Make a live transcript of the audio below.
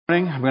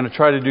I'm going to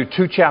try to do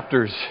 2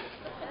 chapters.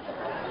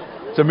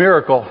 It's a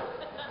miracle.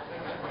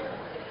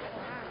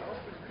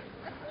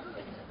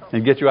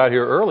 And get you out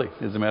here early,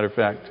 as a matter of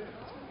fact.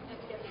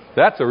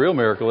 That's a real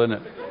miracle, isn't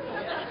it?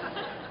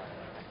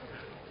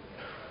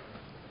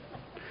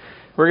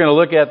 We're going to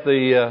look at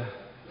the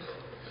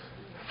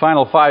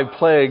final 5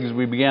 plagues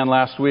we began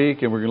last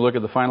week, and we're going to look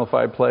at the final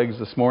 5 plagues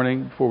this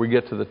morning before we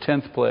get to the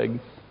 10th plague.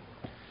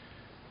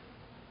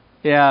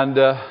 And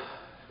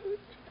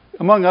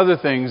among other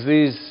things,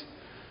 these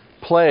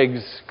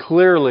plagues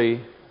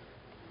clearly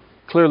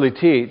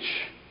teach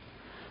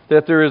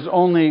that there is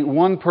only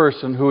one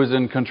person who is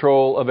in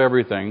control of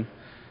everything,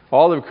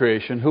 all of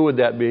creation. Who would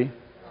that be?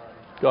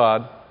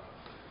 God.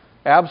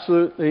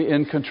 Absolutely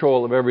in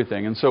control of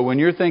everything. And so when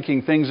you're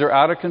thinking things are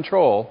out of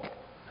control,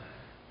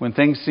 when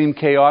things seem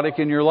chaotic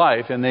in your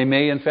life, and they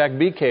may in fact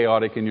be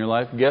chaotic in your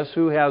life, guess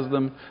who has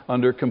them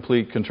under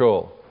complete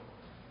control?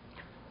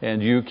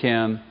 And you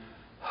can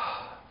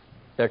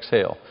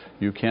exhale.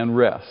 You can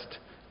rest.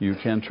 You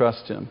can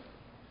trust Him.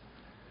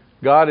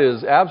 God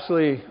is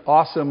absolutely,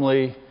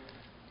 awesomely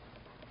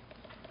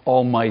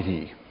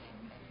almighty.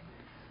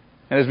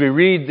 And as we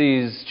read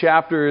these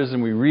chapters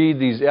and we read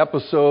these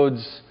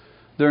episodes,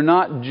 they're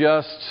not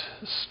just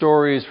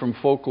stories from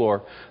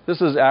folklore. This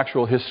is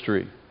actual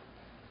history.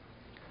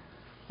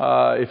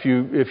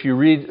 If you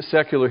read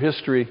secular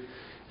history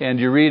and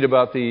you read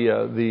about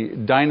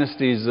the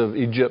dynasties of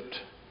Egypt,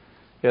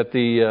 at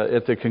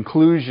the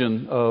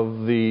conclusion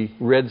of the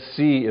Red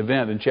Sea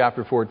event in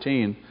chapter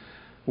 14,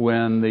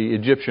 when the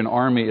Egyptian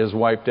army is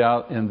wiped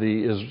out and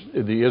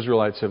the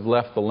Israelites have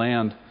left the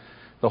land,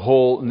 the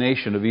whole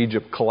nation of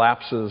Egypt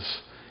collapses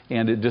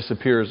and it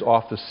disappears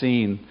off the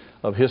scene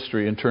of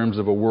history in terms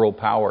of a world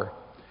power.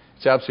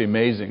 It's absolutely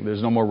amazing.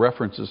 There's no more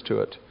references to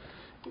it.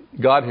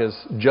 God has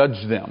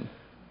judged them.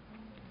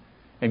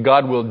 And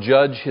God will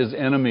judge His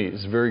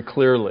enemies very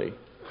clearly.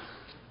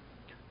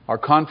 Our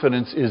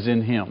confidence is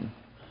in Him.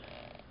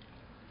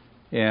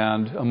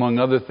 And among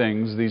other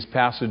things, these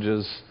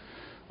passages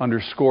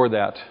underscore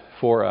that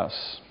for us.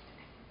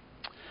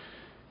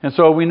 And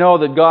so we know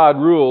that God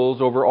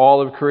rules over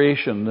all of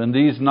creation. And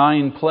these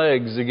 9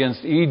 plagues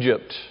against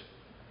Egypt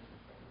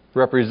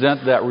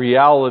represent that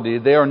reality.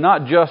 They are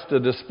not just a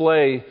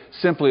display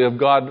simply of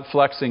God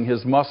flexing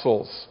His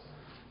muscles.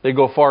 They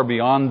go far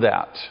beyond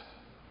that.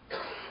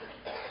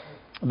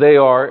 They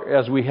are,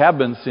 as we have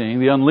been seeing,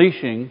 the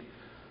unleashing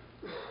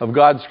of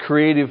God's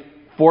creative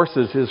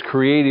forces, His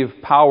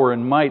creative power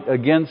and might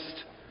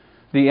against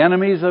the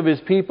enemies of His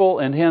people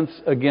and hence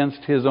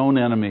against His own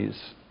enemies.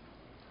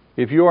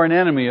 If you are an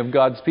enemy of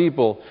God's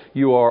people,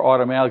 you are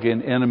automatically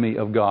an enemy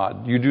of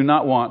God. You do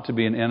not want to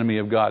be an enemy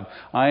of God.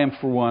 I am,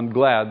 for one,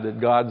 glad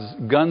that God's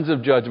guns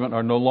of judgment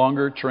are no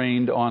longer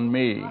trained on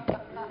me.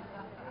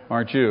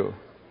 Aren't you?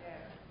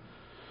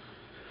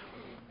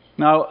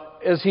 Now,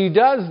 as He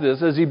does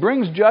this, as He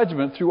brings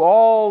judgment through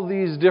all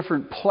these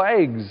different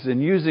plagues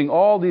and using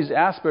all these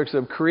aspects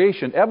of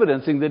creation,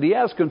 evidencing that He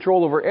has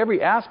control over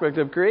every aspect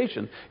of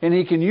creation, and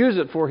He can use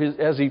it for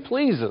as He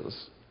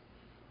pleases.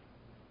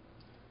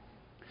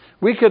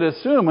 We could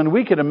assume and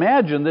we could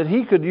imagine that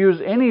He could use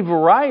any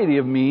variety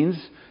of means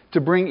to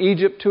bring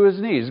Egypt to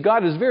His knees.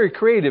 God is very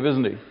creative,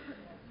 isn't He?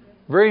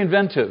 Very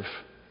inventive,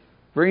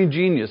 very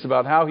ingenious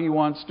about how He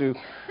wants to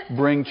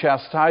bring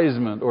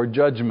chastisement or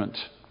judgment.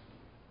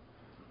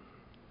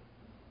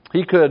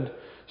 He could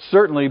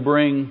certainly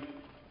bring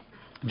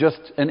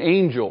just an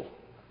angel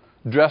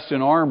dressed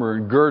in armor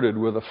and girded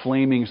with a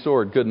flaming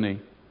sword, couldn't He?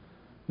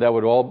 That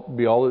would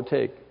be all it would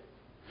take.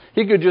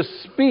 He could just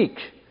speak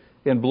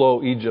and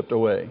blow Egypt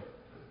away,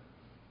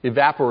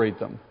 evaporate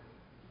them.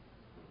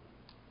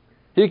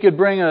 He could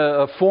bring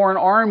a foreign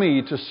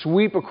army to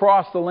sweep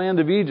across the land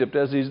of Egypt,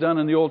 as He's done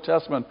in the Old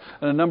Testament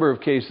in a number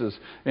of cases,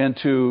 and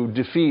to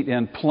defeat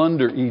and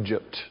plunder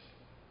Egypt.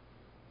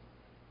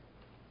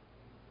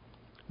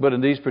 But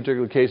in these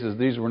particular cases,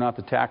 these were not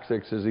the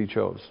tactics as He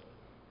chose.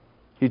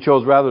 He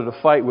chose rather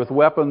to fight with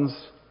weapons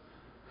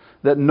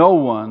that no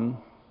one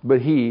but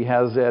He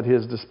has at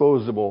His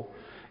disposal,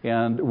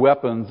 and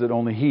weapons that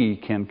only He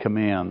can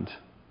command.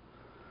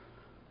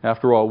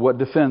 After all, what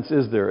defense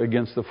is there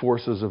against the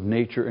forces of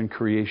nature and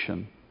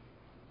creation?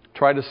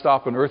 Try to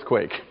stop an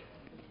earthquake.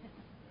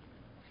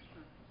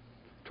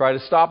 Try to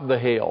stop the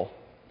hail.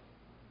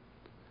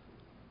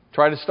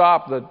 Try to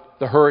stop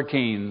the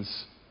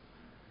hurricanes.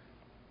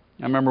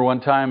 I remember one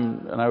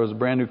time, and I was a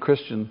brand new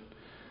Christian,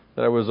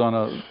 that I was on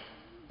a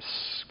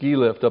ski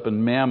lift up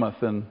in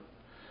Mammoth, and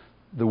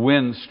the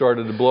wind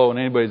started to blow. And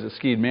anybody that's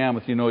skied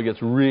Mammoth, you know it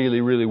gets really,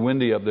 really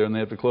windy up there, and they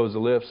have to close the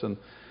lifts. And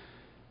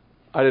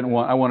I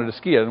wanted to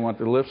ski. I didn't want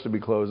the lifts to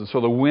be closed. And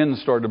so the wind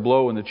started to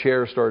blow, and the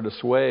chairs started to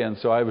sway. And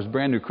so I was a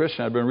brand new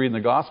Christian. I'd been reading the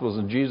Gospels,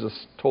 and Jesus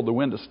told the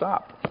wind to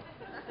stop.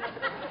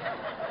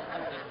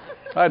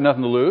 I had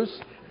nothing to lose.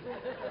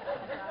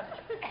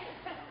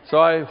 So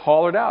I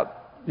hollered out,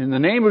 "In the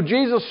name of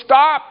Jesus,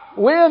 stop!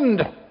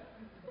 Wind!"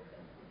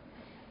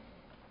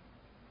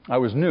 I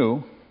was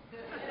new.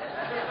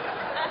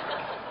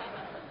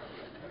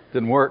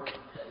 Didn't work.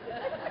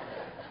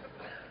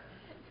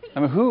 I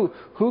mean,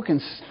 who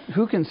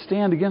can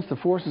stand against the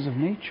forces of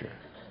nature?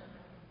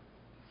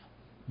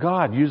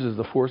 God uses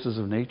the forces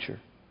of nature.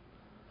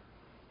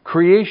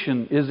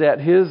 Creation is at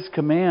His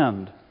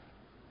command.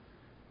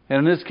 And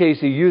in this case,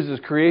 He uses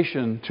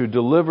creation to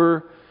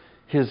deliver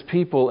His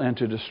people and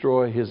to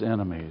destroy His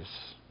enemies.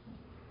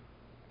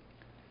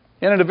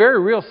 And in a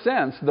very real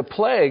sense, the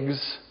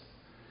plagues,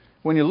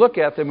 when you look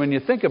at them, when you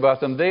think about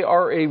them, they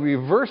are a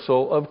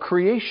reversal of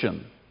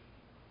creation.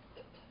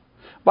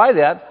 By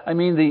that, I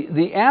mean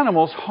the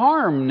animals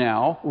harm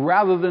now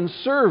rather than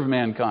serve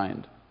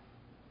mankind.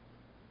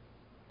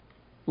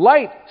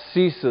 Light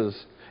ceases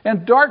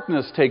and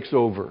darkness takes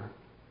over.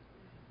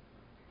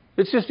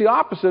 It's just the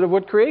opposite of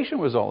what creation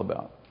was all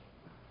about.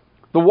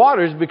 The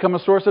waters become a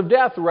source of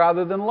death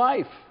rather than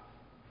life.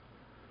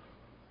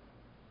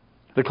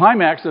 The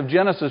climax of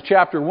Genesis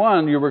chapter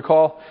 1, you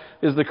recall,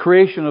 is the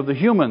creation of the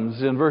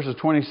humans in verses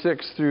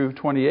 26 through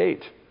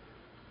 28.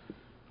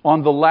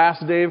 On the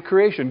last day of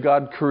creation,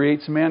 God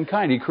creates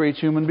mankind. He creates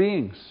human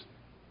beings.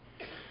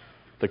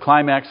 The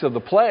climax of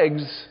the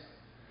plagues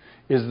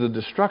is the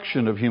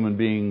destruction of human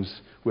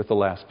beings with the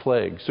last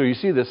plague. So you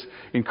see this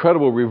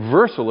incredible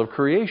reversal of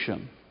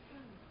creation.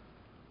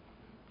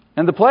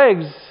 And the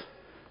plagues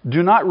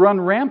do not run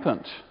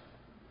rampant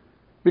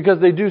because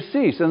they do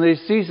cease, and they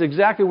cease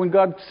exactly when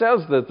God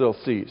says that they'll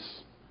cease.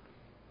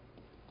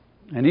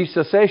 And each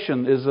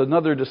cessation is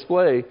another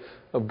display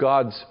of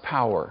God's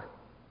power.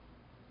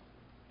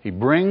 He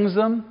brings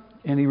them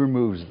and He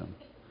removes them.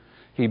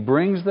 He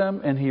brings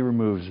them and He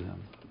removes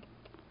them.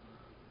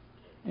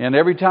 And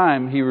every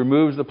time He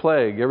removes the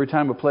plague, every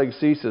time a plague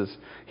ceases,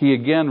 He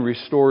again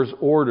restores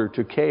order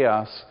to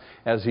chaos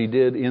as He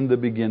did in the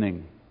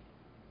beginning.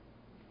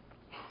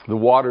 The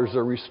waters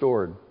are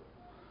restored.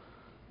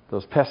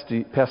 Those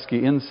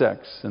pesky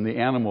insects and the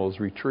animals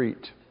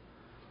retreat.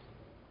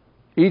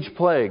 Each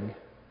plague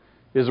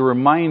is a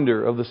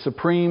reminder of the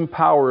supreme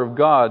power of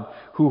God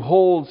who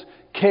holds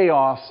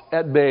chaos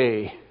at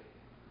bay.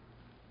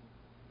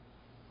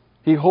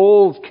 He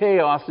holds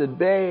chaos at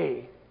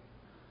bay.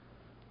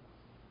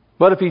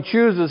 But if He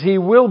chooses, He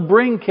will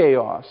bring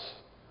chaos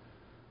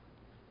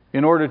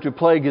in order to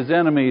plague His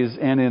enemies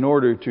and in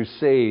order to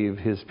save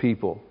His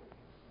people.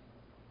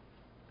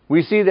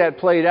 We see that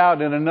played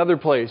out in another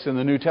place in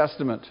the New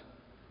Testament,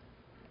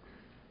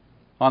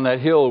 on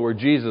that hill where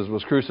Jesus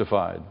was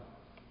crucified.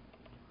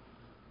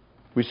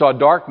 We saw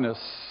darkness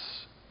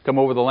come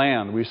over the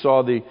land. We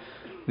saw the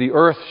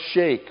earth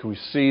shake. We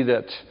see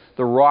that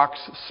the rocks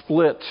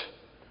split.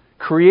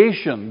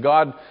 Creation,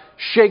 God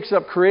shakes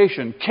up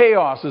creation.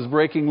 Chaos is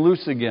breaking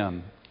loose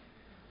again.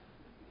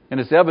 And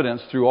it's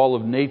evidenced through all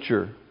of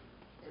nature.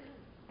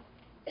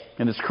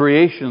 And it's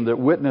creation that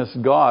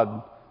witnessed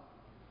God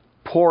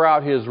pour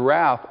out His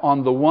wrath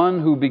on the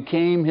one who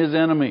became His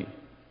enemy,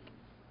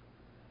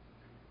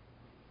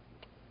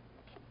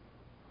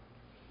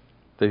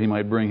 that He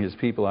might bring His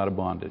people out of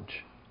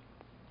bondage.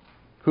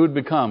 Who had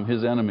become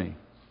His enemy?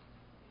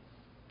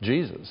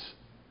 Jesus.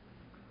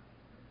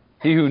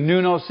 He who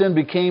knew no sin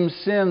became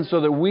sin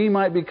so that we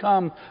might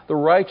become the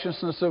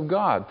righteousness of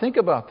God. Think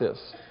about this.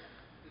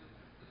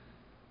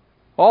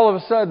 All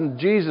of a sudden,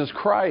 Jesus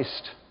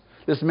Christ,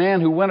 this man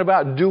who went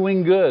about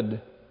doing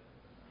good,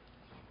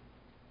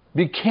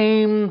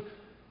 became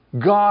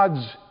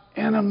God's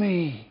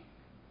enemy.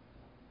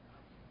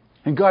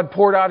 And God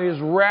poured out His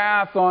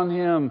wrath on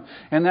Him.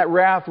 And that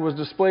wrath was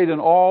displayed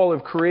in all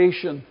of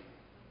creation,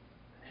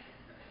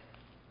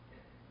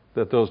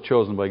 that those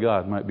chosen by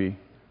God might be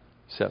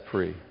set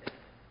free.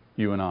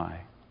 You and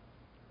I.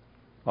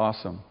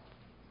 Awesome.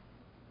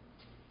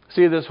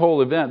 See, this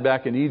whole event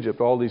back in Egypt,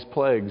 all these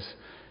plagues,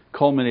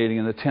 culminating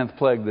in the 10th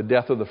plague, the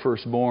death of the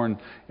firstborn,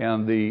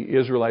 and the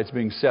Israelites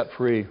being set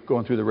free,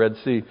 going through the Red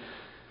Sea.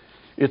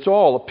 It's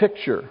all a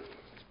picture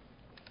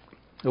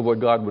of what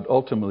God would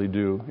ultimately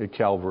do at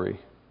Calvary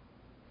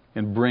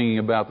in bringing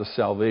about the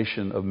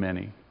salvation of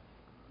many.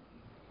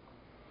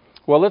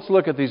 Well, let's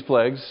look at these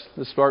plagues.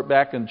 Let's start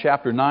back in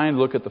chapter 9,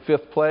 look at the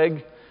 5th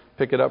plague,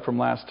 pick it up from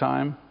last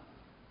time.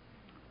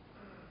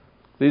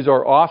 These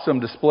are awesome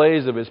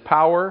displays of His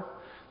power.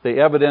 They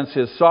evidence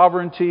His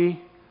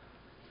sovereignty.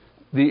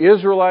 The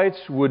Israelites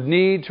would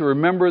need to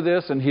remember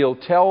this, and He'll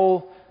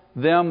tell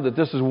them that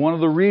this is one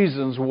of the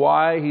reasons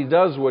why He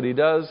does what He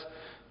does,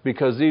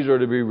 because these are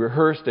to be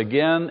rehearsed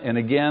again and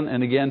again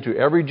and again to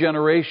every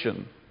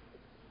generation,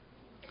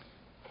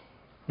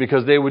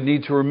 because they would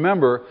need to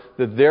remember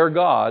that their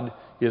God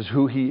is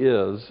who He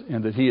is,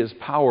 and that He is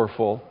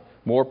powerful,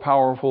 more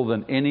powerful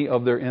than any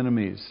of their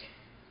enemies,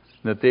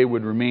 that they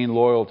would remain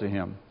loyal to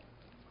Him.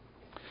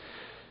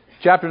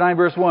 Chapter 9,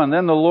 verse 1,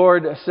 Then the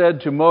Lord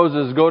said to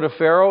Moses, Go to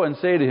Pharaoh and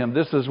say to him,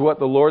 This is what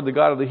the Lord, the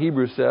God of the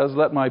Hebrews, says,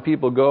 Let my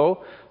people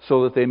go,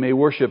 so that they may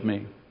worship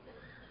me.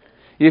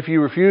 If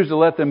you refuse to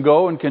let them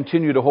go and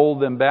continue to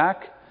hold them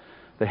back,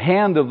 the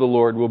hand of the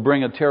Lord will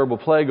bring a terrible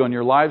plague on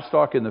your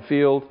livestock in the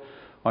field,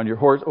 on your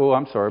horse. Oh,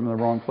 I'm sorry, I'm in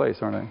the wrong place,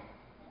 aren't I?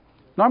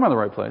 No, I'm in the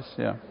right place,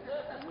 yeah.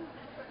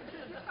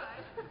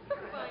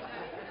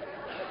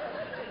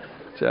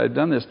 See, I've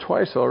done this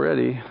twice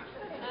already.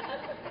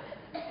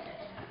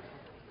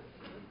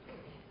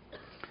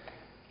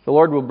 The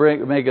Lord will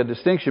make a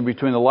distinction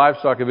between the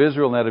livestock of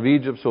Israel and that of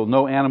Egypt, so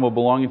no animal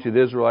belonging to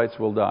the Israelites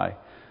will die.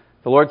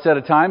 The Lord set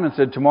a time and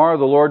said, tomorrow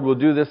the Lord will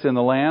do this in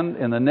the land,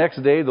 and the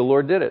next day the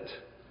Lord did it.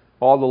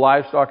 All the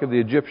livestock of the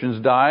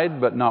Egyptians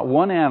died, but not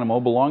one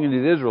animal belonging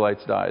to the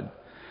Israelites died.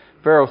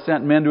 Pharaoh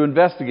sent men to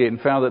investigate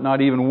and found that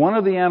not even one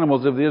of the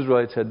animals of the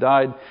Israelites had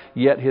died,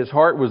 yet his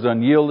heart was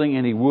unyielding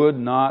and he would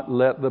not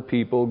let the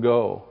people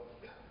go.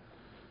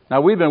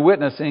 Now we've been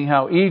witnessing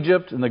how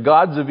Egypt and the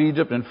gods of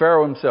Egypt and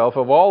Pharaoh himself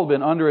have all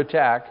been under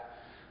attack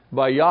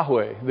by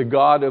Yahweh, the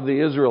God of the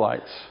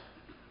Israelites.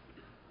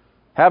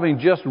 Having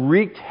just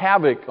wreaked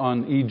havoc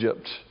on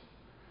Egypt,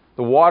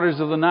 the waters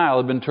of the Nile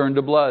have been turned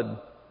to blood.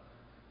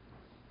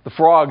 The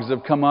frogs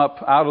have come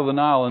up out of the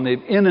Nile and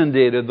they've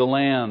inundated the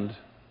land.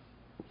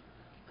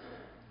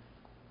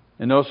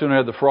 And no sooner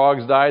had the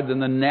frogs died than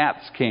the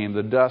gnats came.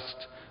 The dust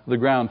of the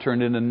ground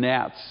turned into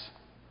gnats.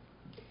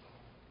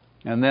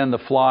 And then the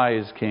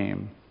flies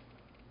came.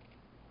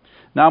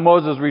 Now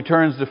Moses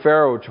returns to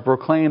Pharaoh to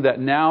proclaim that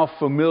now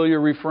familiar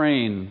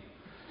refrain.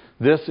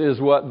 This is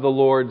what the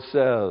Lord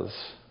says.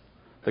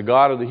 The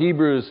God of the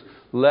Hebrews,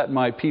 let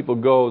my people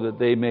go that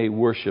they may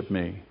worship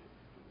me.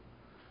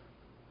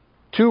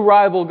 Two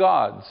rival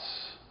gods,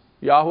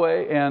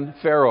 Yahweh and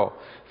Pharaoh.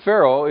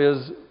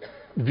 Pharaoh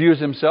views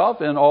himself,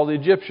 and all the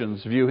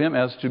Egyptians view him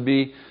as to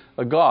be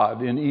a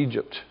god in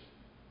Egypt.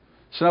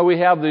 So now we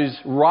have these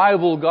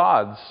rival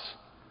gods.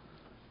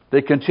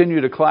 They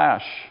continue to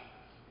clash.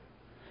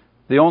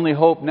 The only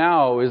hope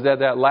now is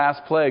that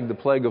last plague, the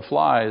plague of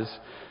flies,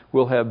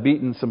 will have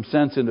beaten some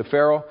sense into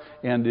Pharaoh,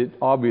 and it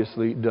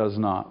obviously does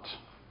not.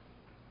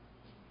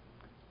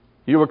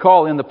 You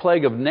recall in the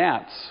plague of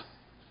gnats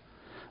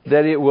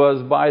that it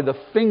was by the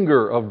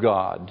finger of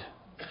God.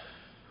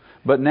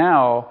 But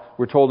now,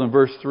 we're told in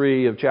verse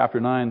 3 of chapter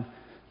 9,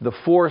 the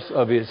force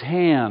of his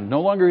hand,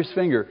 no longer his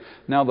finger,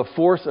 now the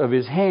force of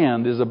his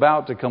hand is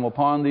about to come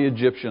upon the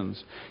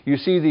Egyptians. You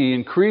see the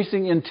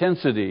increasing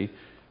intensity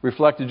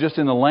reflected just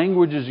in the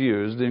languages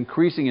used, the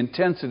increasing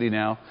intensity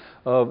now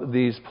of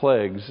these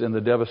plagues and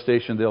the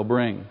devastation they'll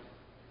bring.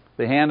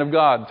 The hand of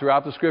God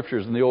throughout the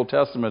Scriptures in the Old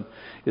Testament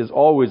is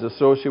always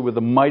associated with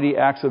the mighty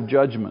acts of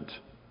judgment.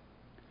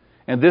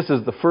 And this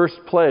is the first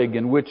plague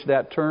in which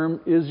that term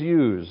is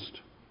used.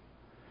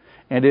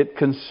 And it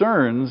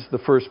concerns the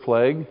first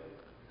plague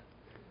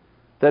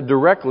that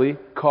directly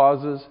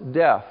causes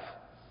death.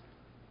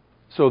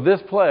 So this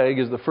plague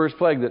is the first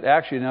plague that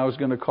actually now is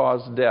going to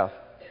cause death.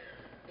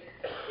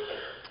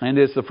 And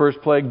it's the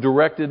first plague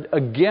directed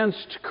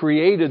against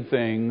created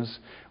things,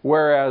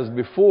 whereas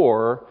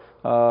before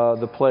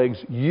the plagues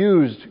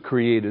used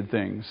created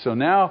things. So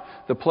now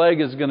the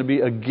plague is going to be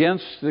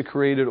against the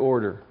created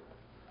order.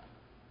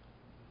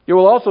 It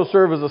will also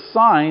serve as a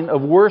sign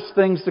of worse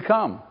things to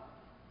come.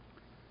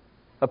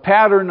 A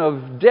pattern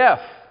of death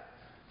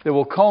that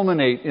will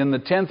culminate in the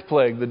 10th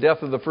plague, the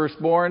death of the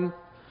firstborn,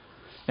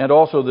 and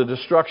also the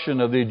destruction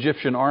of the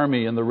Egyptian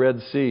army in the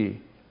Red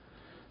Sea.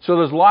 So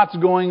there's lots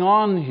going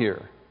on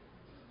here.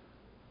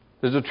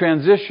 There's a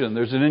transition.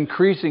 There's an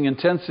increasing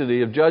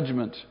intensity of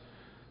judgment.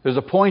 There's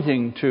a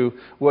pointing to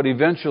what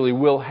eventually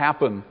will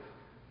happen.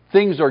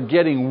 Things are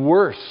getting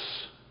worse.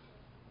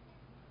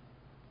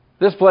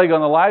 This plague on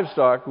the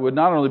livestock would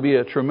not only be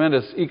a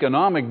tremendous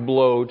economic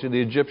blow to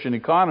the Egyptian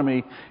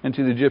economy and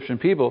to the Egyptian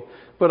people,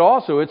 but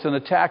also it's an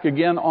attack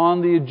again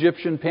on the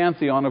Egyptian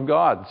pantheon of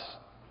gods.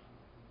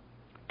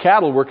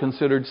 Cattle were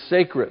considered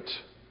sacred,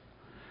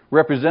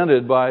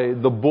 represented by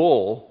the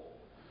bull,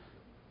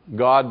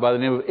 god by the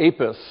name of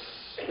Apis,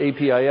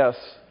 A-P-I-S.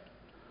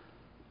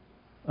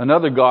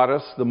 Another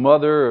goddess, the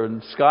mother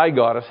and sky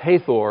goddess,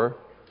 Hathor,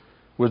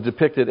 was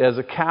depicted as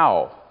a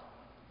cow.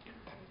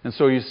 And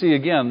so you see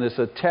again this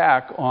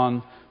attack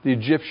on the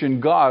Egyptian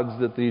gods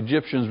that the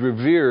Egyptians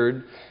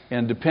revered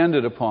and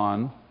depended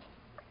upon.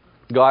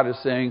 God is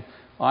saying,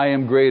 I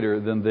am greater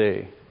than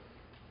they.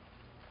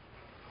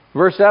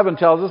 Verse 7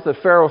 tells us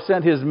that Pharaoh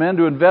sent his men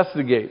to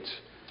investigate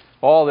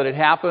all that had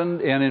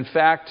happened and in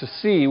fact to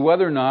see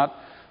whether or not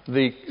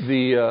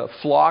the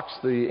flocks,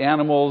 the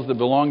animals that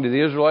belonged to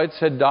the Israelites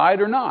had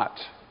died or not.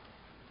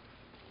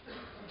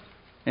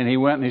 And he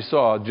went and he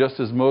saw, just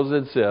as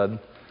Moses had said,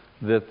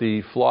 that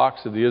the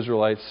flocks of the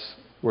Israelites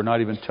were not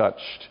even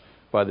touched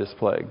by this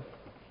plague.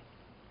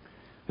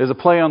 There's a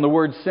play on the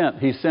word sent.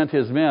 He sent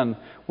his men,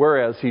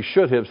 whereas he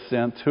should have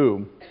sent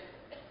whom?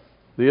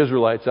 The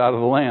Israelites out of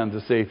the land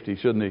to safety,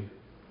 shouldn't he?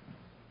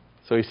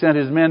 So he sent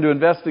his men to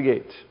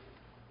investigate.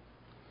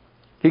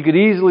 He could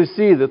easily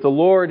see that the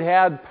Lord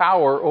had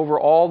power over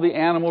all the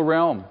animal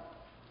realm.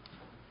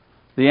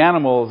 The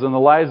animals and the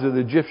lives of the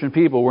Egyptian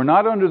people were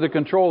not under the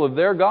control of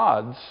their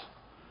gods.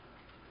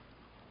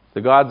 The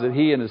gods that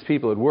he and his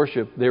people had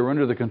worshipped, they were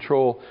under the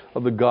control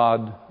of the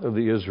God of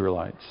the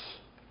Israelites.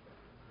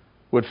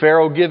 Would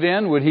Pharaoh give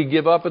in? Would he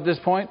give up at this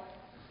point?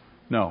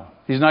 No.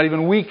 He's not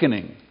even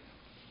weakening.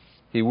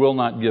 He will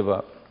not give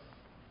up.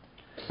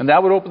 And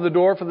that would open the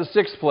door for the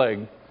sixth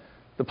plague,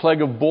 the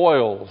plague of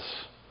boils.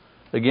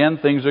 Again,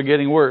 things are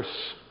getting worse.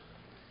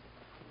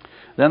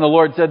 Then the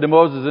Lord said to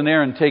Moses and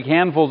Aaron, "Take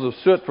handfuls of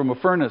soot from a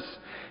furnace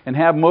and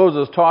have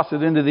Moses toss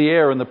it into the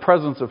air in the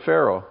presence of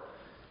Pharaoh.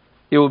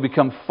 It will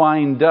become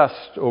fine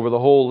dust over the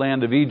whole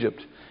land of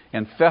Egypt,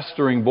 and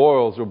festering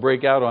boils will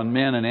break out on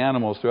men and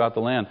animals throughout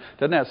the land."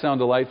 Doesn't that sound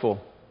delightful?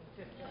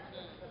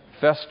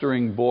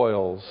 Festering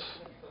boils.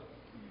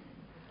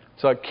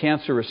 It's like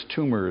cancerous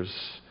tumors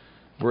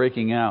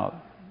breaking out,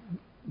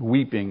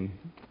 weeping.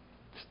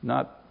 It's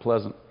not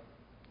pleasant.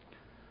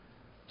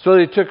 So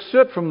they took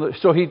soot from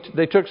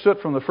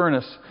the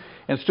furnace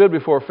and stood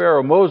before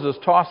Pharaoh. Moses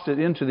tossed it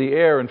into the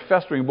air, and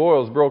festering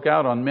boils broke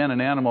out on men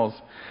and animals.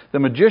 The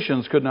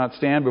magicians could not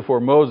stand before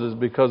Moses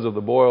because of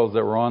the boils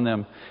that were on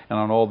them and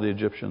on all the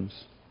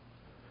Egyptians.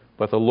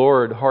 But the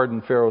Lord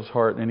hardened Pharaoh's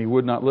heart, and he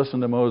would not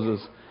listen to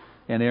Moses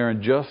and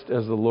Aaron, just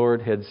as the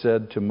Lord had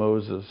said to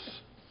Moses.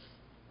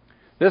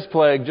 This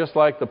plague, just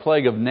like the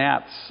plague of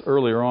gnats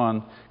earlier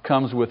on,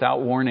 comes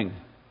without warning.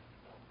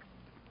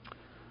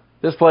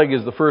 This plague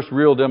is the first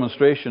real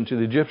demonstration to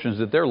the Egyptians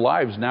that their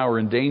lives now are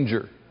in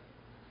danger.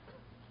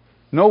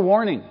 No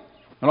warning.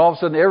 And all of a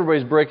sudden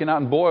everybody's breaking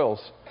out in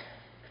boils.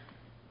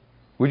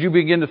 Would you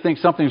begin to think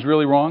something's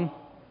really wrong?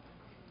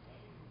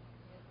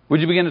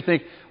 Would you begin to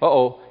think,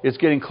 it's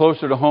getting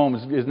closer to home.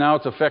 Now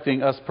it's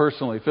affecting us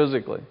personally,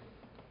 physically.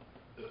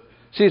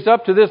 See, it's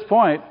up to this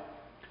point,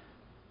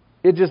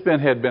 it just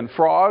had been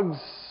frogs,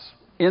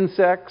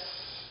 insects,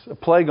 a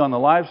plague on the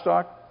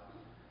livestock.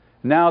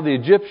 Now the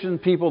Egyptian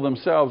people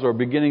themselves are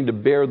beginning to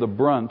bear the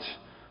brunt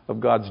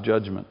of God's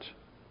judgment.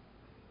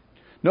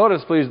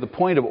 Notice, please, the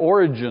point of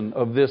origin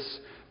of this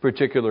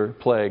particular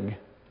plague.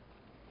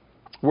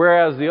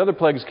 Whereas the other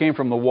plagues came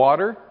from the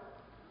water,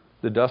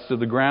 the dust of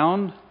the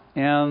ground,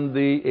 and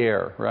the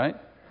air, right?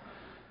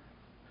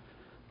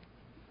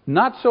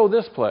 Not so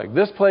this plague.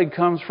 This plague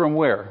comes from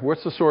where?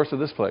 What's the source of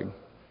this plague?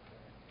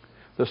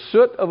 The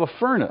soot of a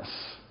furnace.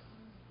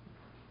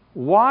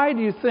 Why do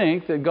you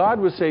think that God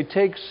would say,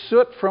 take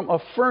soot from a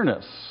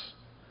furnace?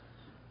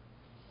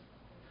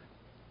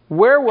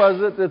 Where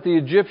was it that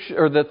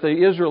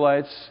the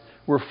Israelites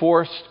were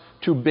forced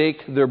to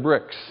bake their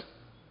bricks?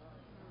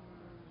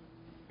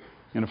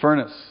 In a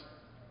furnace,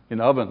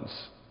 in ovens.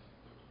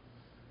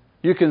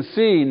 You can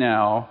see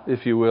now,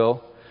 if you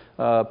will,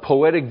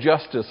 poetic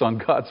justice on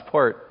God's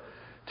part.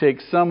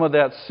 Take some of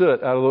that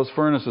soot out of those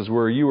furnaces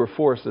where you were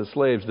forced as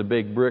slaves to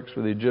bake bricks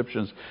for the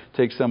Egyptians.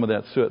 Take some of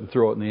that soot and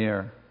throw it in the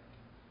air.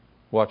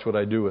 Watch what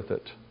I do with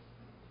it.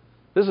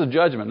 This is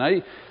judgment.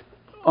 Now,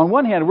 on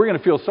one hand, we're going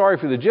to feel sorry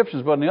for the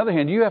Egyptians, but on the other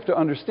hand, you have to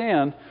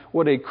understand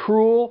what a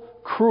cruel,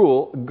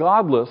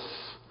 godless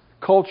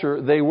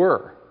culture they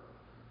were.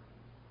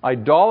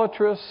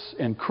 Idolatrous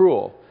and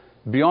cruel.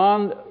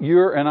 Beyond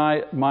your and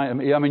I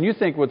mean, you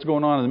think what's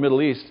going on in the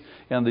Middle East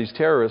and these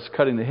terrorists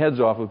cutting the heads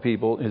off of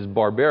people is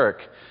barbaric.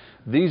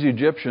 These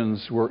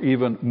Egyptians were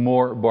even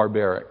more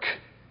barbaric.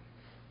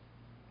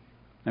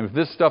 And if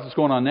this stuff that's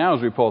going on now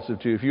is repulsive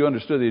to you, if you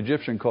understood the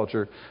Egyptian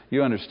culture,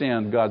 you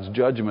understand God's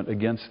judgment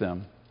against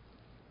them.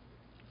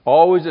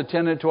 Always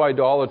attendant to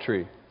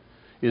idolatry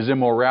is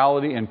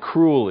immorality and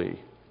cruelty.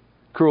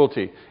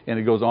 And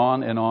it goes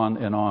on and on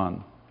and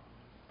on.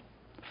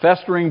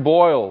 Festering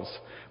boils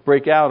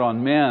break out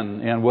on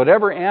men and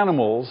whatever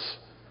animals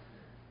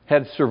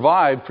had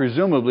survived,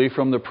 presumably,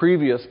 from the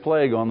previous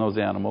plague on those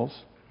animals.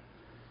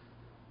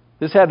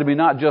 This had to be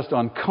not just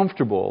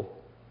uncomfortable,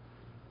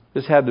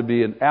 this had to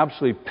be an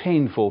absolutely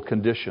painful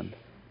condition.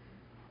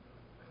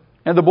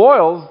 And the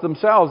boils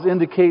themselves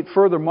indicate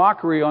further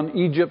mockery on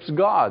Egypt's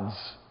gods.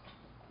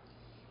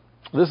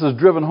 This is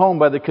driven home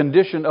by the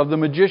condition of the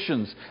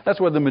magicians. That's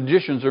why the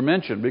magicians are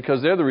mentioned,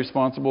 because they're the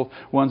responsible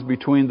ones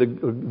between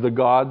the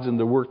gods and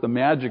the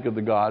magic of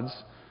the gods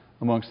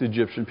amongst the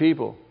Egyptian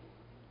people.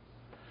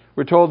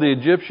 We're told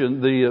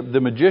the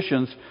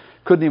magicians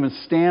couldn't even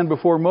stand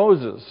before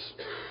Moses.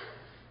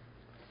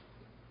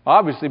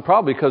 Obviously,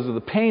 probably because of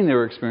the pain they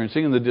were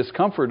experiencing and the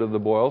discomfort of the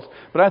boils,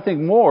 but I think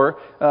more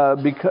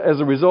as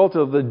a result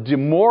of the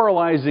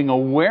demoralizing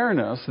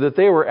awareness that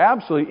they were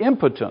absolutely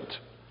impotent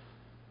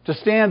to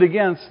stand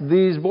against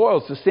these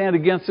boils, to stand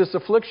against this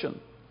affliction.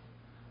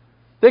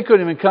 They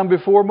couldn't even come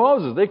before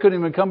Moses. They couldn't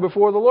even come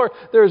before the Lord.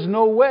 There's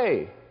no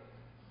way.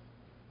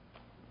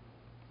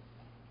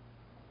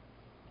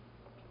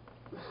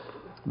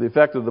 The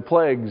effect of the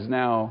plagues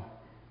now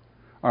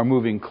are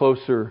moving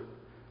closer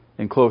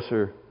and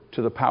closer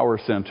to the power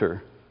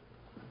center.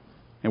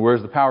 And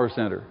where's the power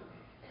center?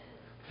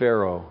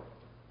 Pharaoh.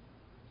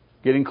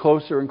 Getting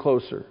closer and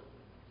closer.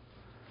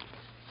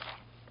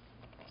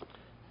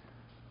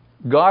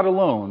 God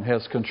alone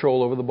has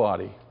control over the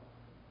body.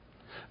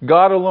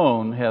 God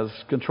alone has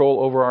control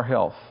over our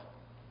health.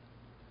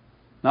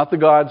 Not the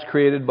gods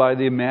created by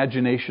the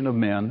imagination of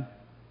men.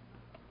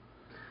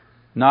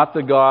 Not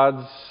the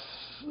gods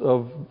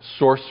of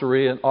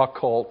sorcery and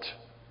occult.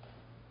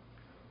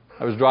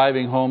 I was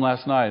driving home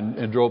last night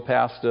and drove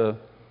past down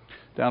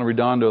in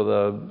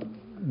Redondo,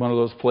 one of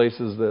those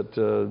places that,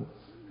 the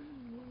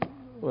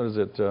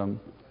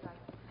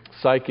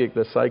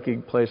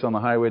psychic place on the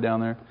highway down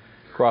there,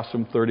 across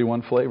from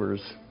 31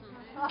 Flavors.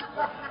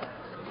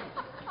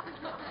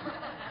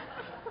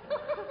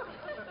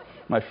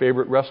 my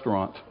favorite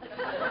restaurant.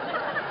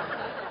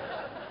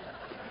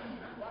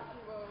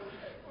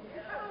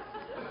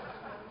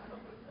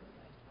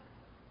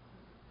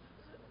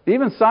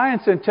 Even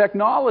science and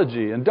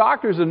technology and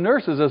doctors and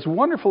nurses, as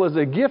wonderful as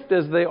a gift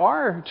as they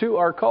are to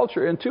our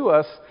culture and to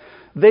us,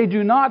 they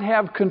do not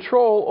have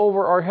control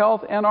over our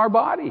health and our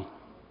body.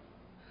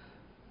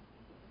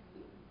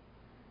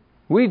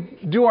 We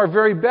do our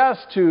very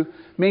best to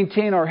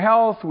maintain our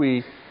health.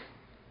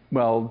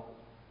 Some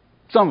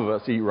of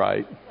us eat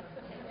right,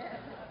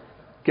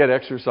 get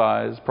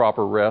exercise,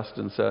 proper rest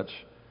and such.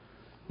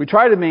 We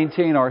try to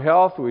maintain our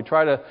health. We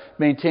try to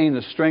maintain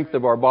the strength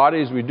of our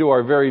bodies. We do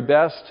our very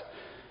best.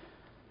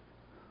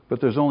 But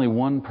there's only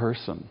one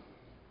person.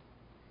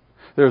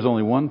 There's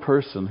only one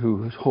person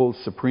who holds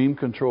supreme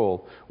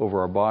control over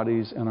our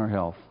bodies and our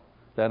health.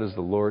 That is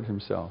the Lord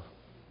Himself.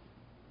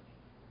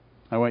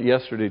 I went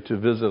yesterday to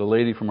visit a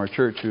lady from our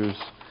church who's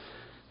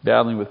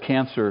battling with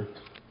cancer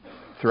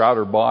throughout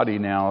her body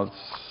now. It's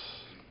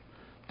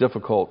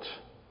difficult.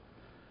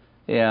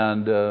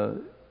 And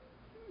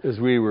as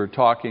we were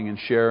talking and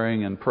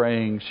sharing and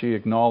praying, she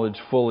acknowledged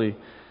fully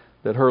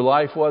that her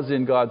life was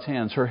in God's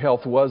hands. Her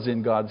health was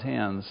in God's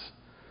hands.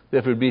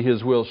 If it would be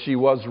His will, she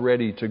was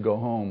ready to go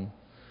home.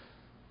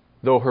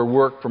 Though her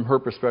work, from her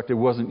perspective,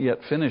 wasn't yet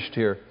finished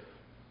here.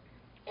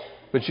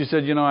 But she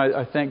said,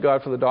 I thank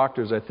God for the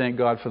doctors. I thank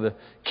God for the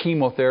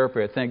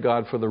chemotherapy. I thank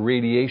God for the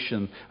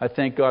radiation. I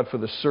thank God for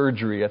the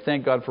surgery. I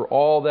thank God for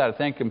all that. I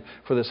thank Him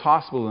for this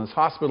hospital and this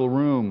hospital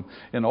room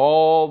and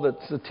all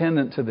that's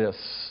attendant to this.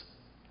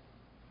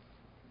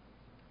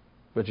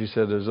 But she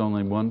said, there's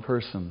only one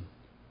person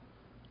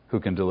who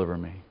can deliver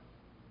me.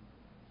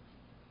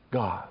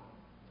 God.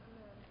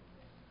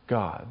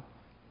 God.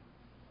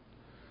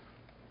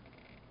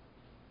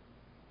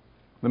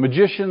 The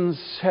magicians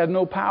had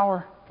no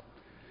power.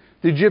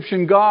 The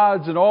Egyptian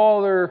gods and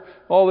all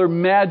their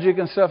magic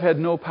and stuff had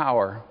no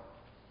power.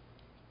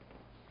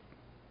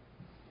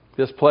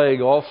 This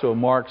plague also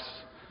marks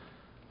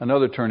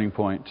another turning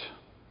point.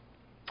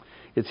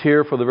 It's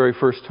here for the very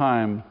first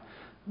time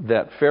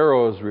that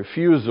Pharaoh's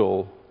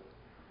refusal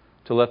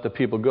to let the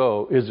people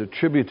go is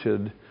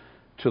attributed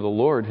to the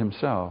Lord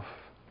Himself.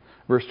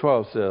 Verse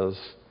 12 says,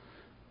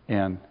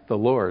 and the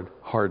Lord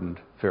hardened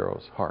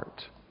Pharaoh's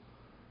heart.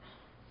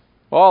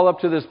 All up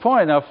to this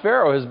point, now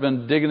Pharaoh has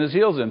been digging his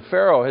heels in.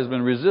 Pharaoh has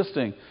been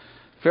resisting.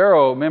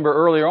 Pharaoh, remember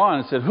earlier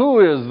on, said, who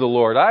is the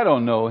Lord? I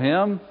don't know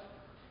Him.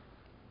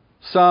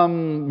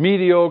 Some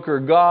mediocre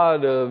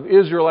god of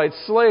Israelite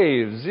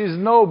slaves. He's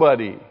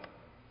nobody.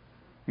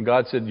 And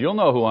God said, you'll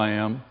know who I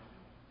am.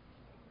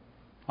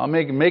 I'll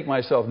make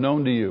myself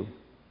known to you.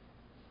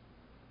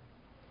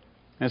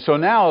 And so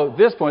now, at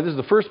this point, this is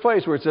the first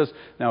place where it says,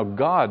 now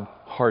God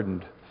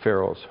hardened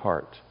Pharaoh's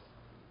heart.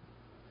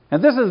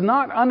 And this is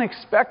not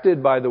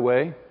unexpected, by the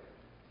way.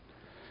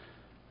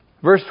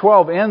 Verse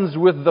 12 ends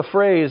with the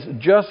phrase,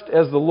 just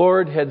as the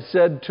Lord had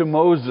said to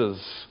Moses.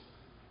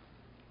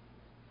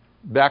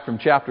 Back from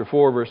chapter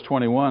 4, verse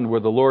 21, where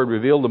the Lord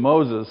revealed to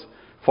Moses,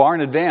 far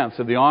in advance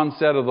of the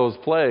onset of those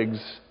plagues,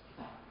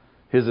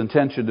 His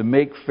intention to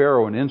make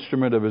Pharaoh an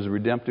instrument of His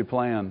redemptive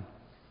plan.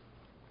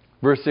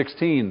 Verse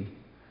 16,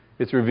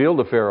 it's revealed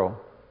to Pharaoh,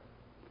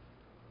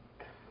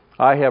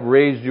 I have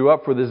raised you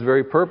up for this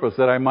very purpose,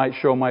 that I might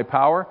show my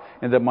power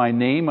and that my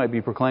name might be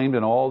proclaimed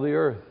in all the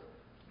earth.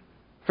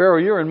 Pharaoh,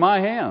 you're in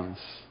my hands.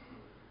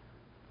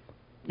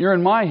 You're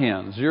in my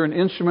hands. You're an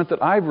instrument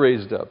that I've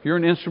raised up. You're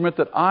an instrument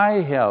that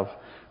I have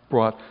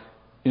brought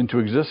into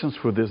existence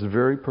for this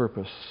very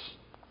purpose.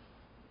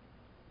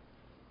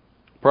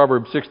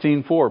 Proverbs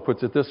 16:4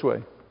 puts it this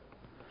way.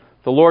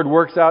 The Lord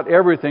works out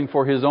everything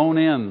for His own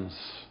ends,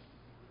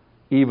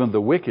 even the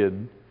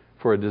wicked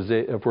for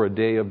a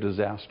day of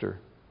disaster.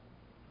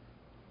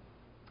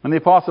 And the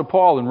Apostle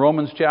Paul in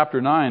Romans chapter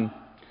 9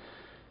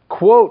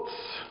 quotes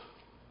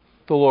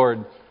the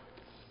Lord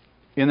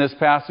in this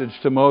passage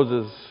to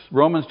Moses.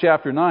 Romans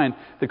chapter 9,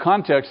 the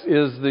context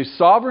is the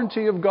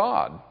sovereignty of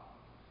God.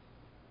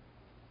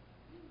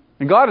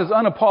 And God is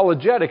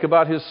unapologetic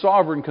about His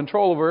sovereign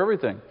control over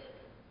everything.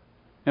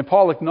 And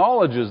Paul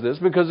acknowledges this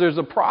because there's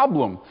a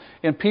problem.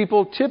 And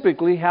people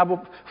typically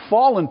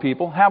fallen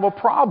people have a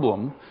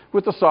problem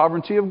with the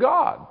sovereignty of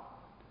God.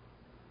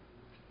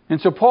 And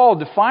so Paul,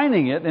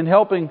 defining it and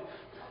helping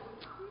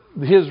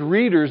his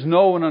readers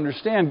know and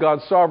understand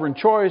God's sovereign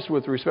choice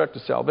with respect to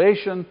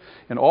salvation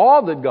and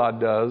all that God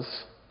does,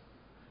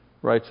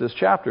 writes this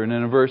chapter. And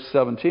then in verse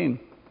 17,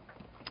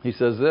 he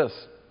says this,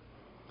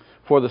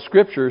 for the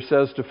Scripture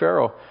says to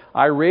Pharaoh,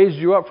 I raised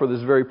you up for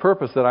this very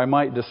purpose, that I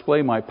might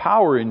display my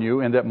power in you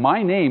and that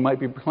my name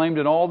might be proclaimed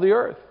in all the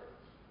earth.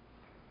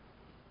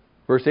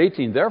 Verse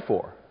 18,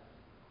 therefore,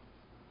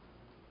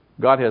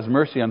 God has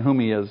mercy on whom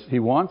He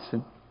wants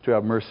to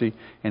have mercy,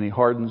 and He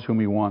hardens whom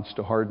He wants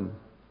to harden.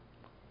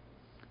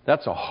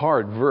 That's a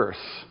hard verse.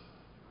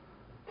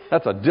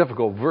 That's a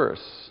difficult verse.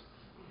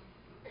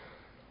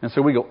 And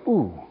so we go,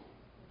 ooh,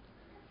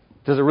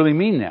 does it really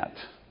mean that?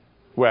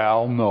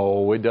 Well,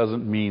 no, it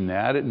doesn't mean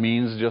that. It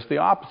means just the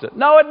opposite.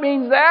 No, it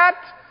means that.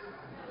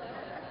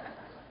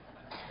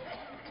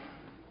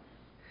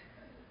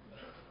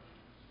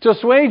 To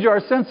assuage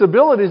our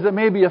sensibilities that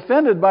may be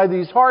offended by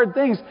these hard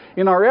things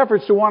in our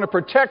efforts to want to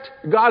protect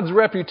God's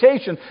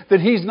reputation,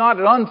 that He's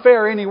not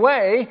unfair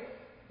anyway,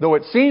 though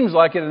it seems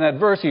like it in that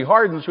verse, He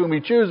hardens whom He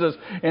chooses,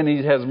 and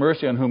He has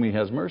mercy on whom He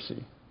has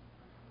mercy.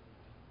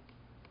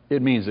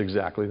 It means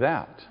exactly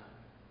that.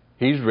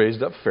 He's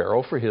raised up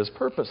Pharaoh for His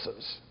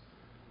purposes.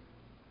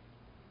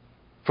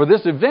 For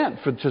this event,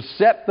 to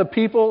set the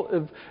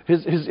people,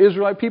 his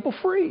Israelite people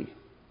free.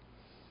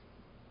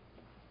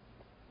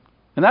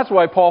 And that's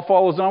why Paul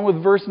follows on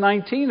with verse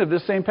 19 of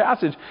this same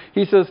passage.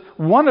 He says,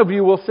 one of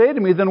you will say to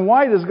me, then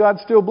why does God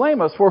still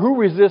blame us? For who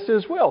resists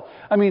His will?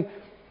 I mean,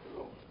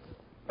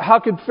 how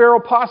could Pharaoh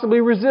possibly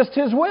resist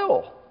His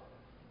will?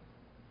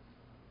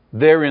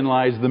 Therein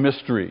lies the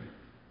mystery.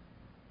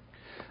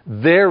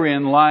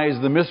 Therein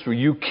lies the mystery.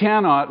 You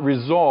cannot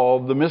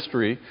resolve the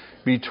mystery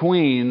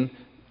between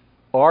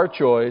our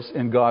choice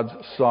and God's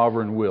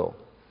sovereign will.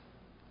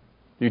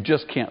 You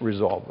just can't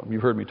resolve them.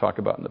 You've heard me talk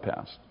about it in the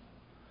past.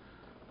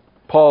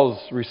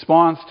 Paul's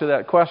response to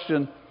that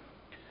question,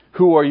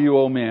 who are you,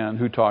 O man,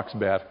 who talks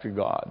back to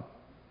God?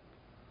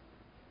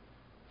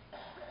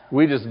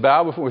 We just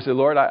bow before, we say,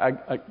 Lord,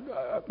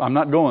 I'm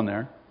not going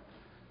there.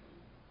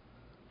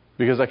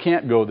 Because I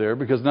can't go there,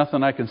 because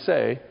nothing I can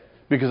say,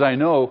 because I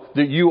know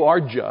that you are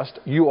just,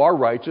 you are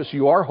righteous,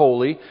 you are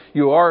holy,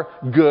 you are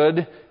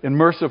good and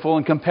merciful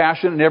and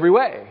compassionate in every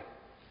way.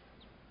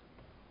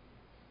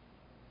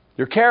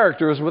 Your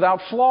character is without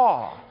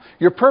flaw.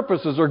 Your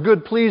purposes are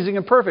good, pleasing,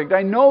 and perfect.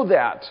 I know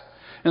that.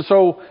 And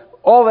so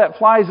all that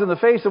flies in the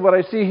face of what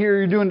I see here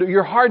you're doing.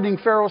 You're hardening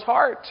Pharaoh's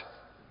heart.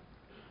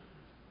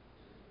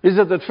 Is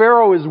it that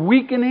Pharaoh is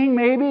weakening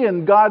maybe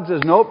and God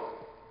says, nope,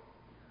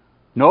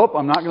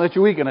 I'm not going to let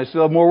you weaken. I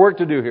still have more work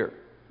to do here.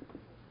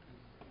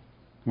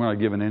 We're not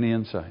given any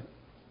insight.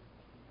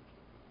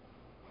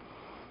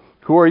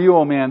 Who are you,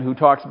 O man, who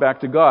talks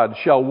back to God?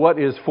 Shall what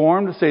is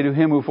formed say to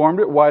him who formed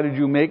it, why did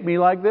you make me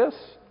like this?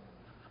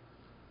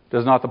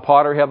 Does not the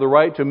potter have the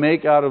right to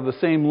make out of the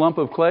same lump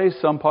of clay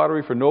some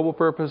pottery for noble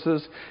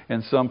purposes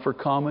and some for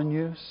common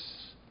use?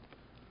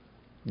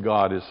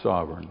 God is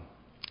sovereign.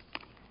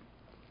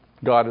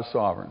 God is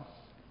sovereign.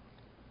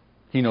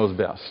 He knows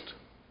best.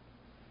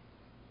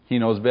 He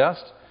knows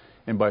best,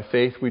 and by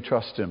faith we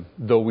trust Him.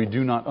 Though we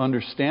do not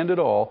understand it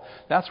all,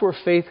 that's where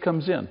faith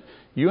comes in.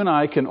 You and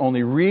I can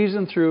only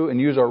reason through and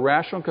use our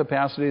rational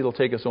capacity. It'll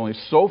take us only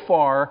so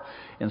far,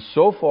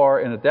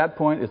 and at that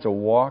point it's a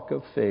walk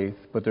of faith,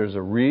 but there's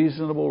a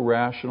reasonable,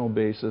 rational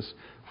basis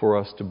for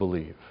us to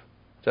believe.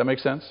 Does that make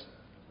sense?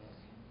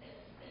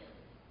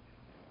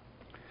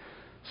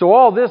 So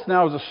all this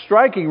now is a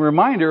striking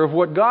reminder of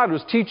what God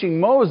was teaching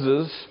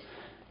Moses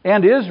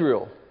and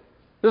Israel.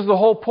 This is the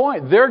whole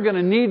point. They're going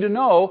to need to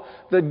know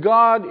that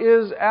God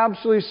is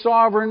absolutely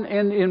sovereign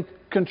and in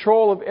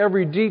control of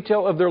every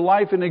detail of their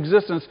life and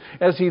existence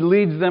as He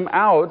leads them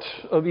out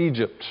of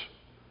Egypt.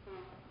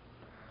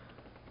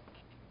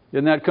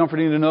 Isn't that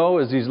comforting to know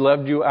as He's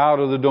led you out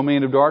of the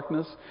domain of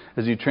darkness,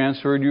 as He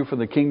transferred you from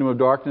the kingdom of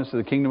darkness to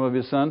the kingdom of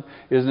His Son?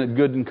 Isn't it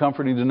good and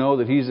comforting to know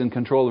that He's in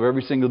control of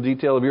every single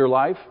detail of your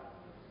life?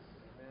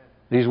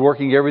 He's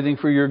working everything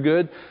for your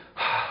good?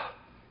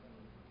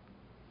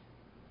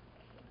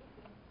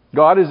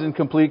 God is in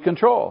complete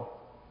control.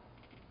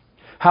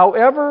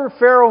 However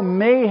Pharaoh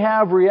may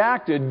have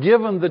reacted,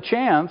 given the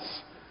chance,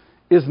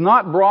 is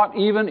not brought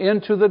even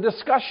into the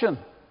discussion.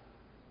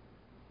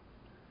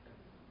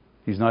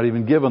 He's not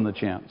even given the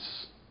chance.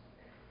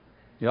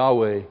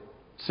 Yahweh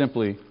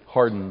simply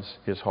hardens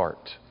his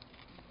heart.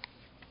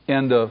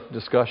 End of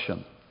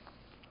discussion.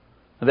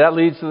 And that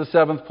leads to the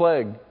seventh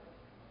plague.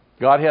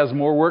 God has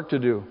more work to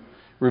do.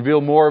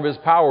 Reveal more of His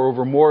power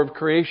over more of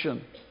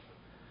creation.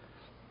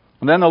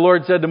 And then the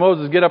Lord said to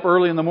Moses, get up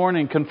early in the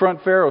morning,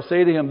 confront Pharaoh,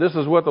 say to him, this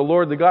is what the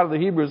Lord, the God of the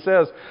Hebrews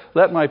says,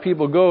 let my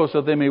people go so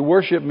that they may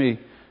worship me.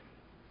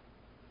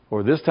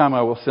 Or this time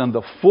I will send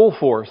the full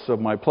force of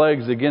my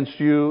plagues against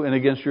you and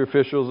against your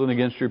officials and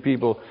against your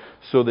people,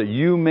 so that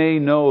you may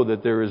know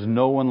that there is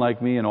no one like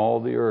me in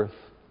all the earth.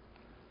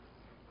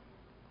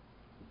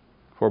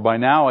 For by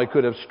now I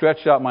could have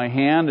stretched out my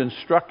hand and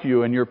struck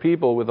you and your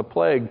people with a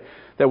plague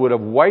that would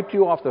have wiped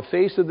you off the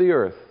face of the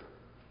earth.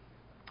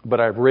 But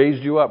I've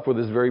raised you up for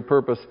this very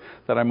purpose,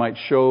 that I might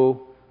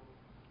show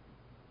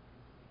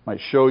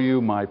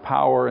you my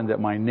power, and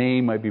that my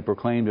name might be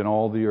proclaimed in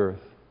all the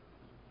earth.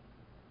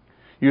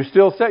 You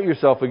still set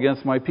yourself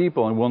against my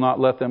people and will not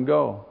let them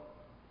go.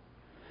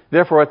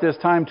 Therefore, at this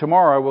time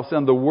tomorrow, I will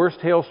send the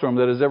worst hailstorm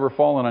that has ever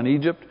fallen on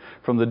Egypt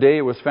from the day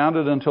it was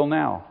founded until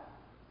now.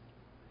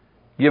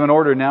 Give an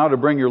order now to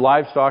bring your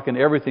livestock and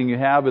everything you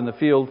have in the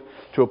field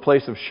to a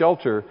place of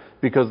shelter,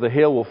 because the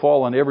hail will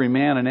fall on every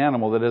man and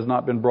animal that has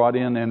not been brought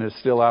in and is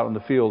still out in the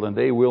field, and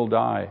they will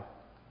die.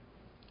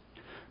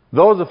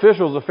 Those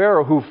officials of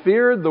Pharaoh who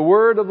feared the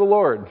word of the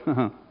Lord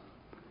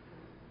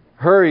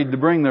hurried to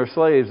bring their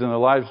slaves and their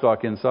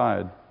livestock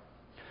inside.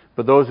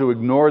 But those who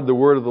ignored the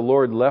word of the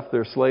Lord left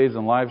their slaves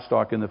and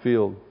livestock in the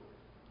field.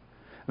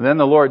 And then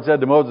the Lord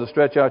said to Moses,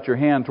 "Stretch out your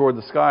hand toward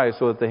the sky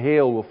so that the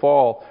hail will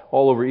fall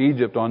all over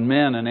Egypt, on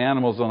men and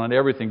animals, and on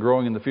everything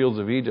growing in the fields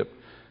of Egypt."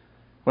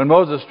 When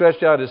Moses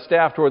stretched out his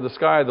staff toward the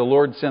sky, the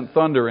Lord sent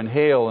thunder and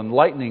hail, and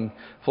lightning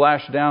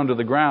flashed down to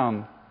the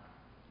ground.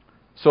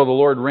 So the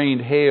Lord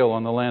rained hail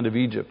on the land of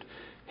Egypt.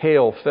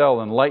 Hail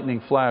fell and lightning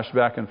flashed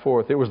back and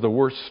forth. It was the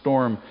worst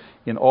storm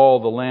in all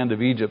the land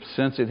of Egypt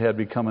since it had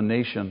become a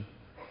nation.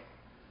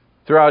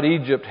 Throughout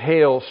Egypt,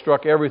 hail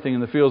struck everything in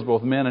the fields,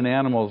 both men and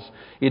animals.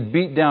 It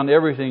beat down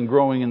everything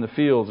growing in the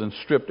fields and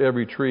stripped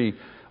every tree.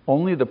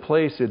 Only the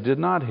place it did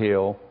not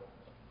hail,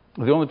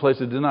 the only place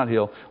it did not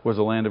hail was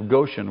the land of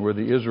Goshen, where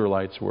the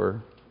Israelites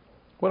were.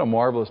 What a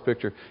marvelous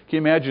picture. Can you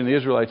imagine the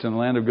Israelites in the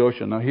land of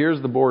Goshen? Now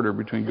here's the border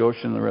between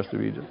Goshen and the rest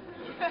of Egypt.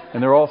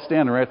 And they're all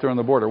standing right there on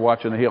the border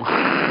watching the hail.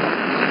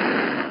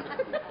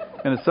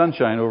 And it's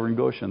sunshine over in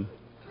Goshen.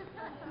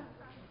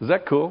 Is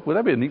that cool? Would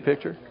that be a neat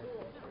picture?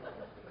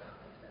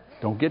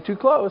 Don't get too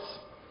close.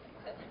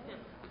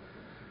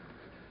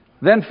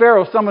 Then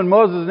Pharaoh summoned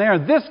Moses and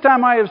Aaron. "This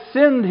time I have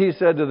sinned," he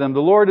said to them.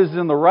 "The Lord is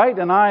in the right,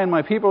 and I and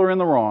my people are in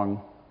the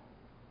wrong."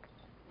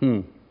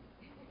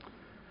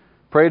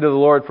 Pray to the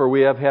Lord, for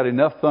we have had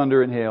enough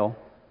thunder and hail.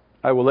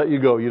 I will let you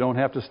go. You don't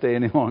have to stay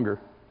any longer.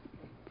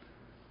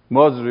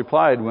 Moses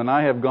replied, "When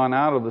I have gone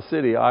out of the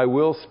city, I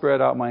will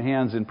spread out my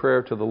hands in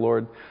prayer to the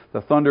Lord.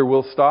 The thunder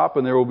will stop,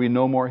 and there will be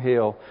no more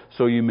hail,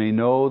 so you may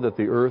know that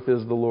the earth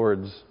is the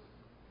Lord's.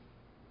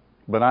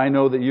 But I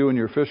know that you and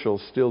your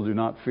officials still do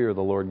not fear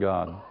the Lord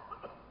God."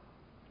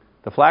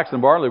 The flax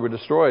and barley were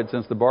destroyed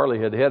since the barley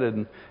had headed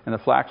and the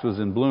flax was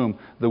in bloom.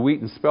 The wheat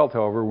and spelt,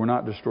 however, were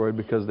not destroyed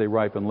because they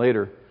ripened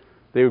later.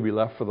 They would be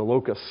left for the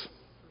locusts.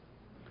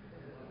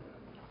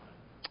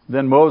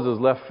 Then Moses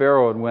left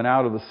Pharaoh and went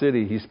out of the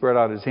city. He spread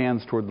out his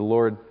hands toward the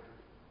Lord.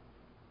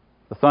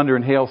 The thunder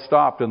and hail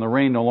stopped, and the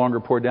rain no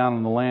longer poured down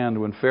on the land.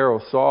 When Pharaoh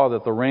saw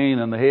that the rain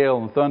and the hail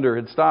and the thunder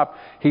had stopped,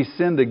 he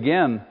sinned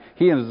again.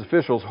 He and his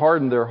officials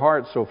hardened their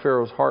hearts, so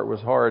Pharaoh's heart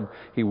was hard.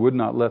 He would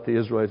not let the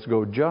Israelites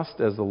go,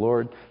 just as the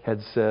Lord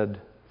had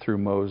said through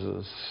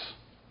Moses.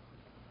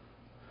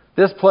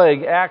 This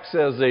plague acts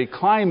as a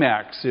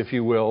climax, if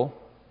you will.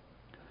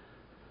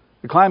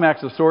 The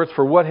climax of sorts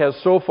for what has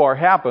so far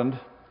happened.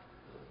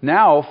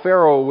 Now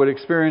Pharaoh would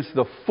experience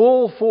the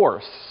full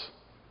force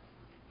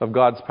of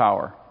God's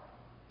power.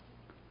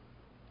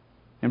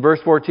 In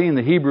verse 14,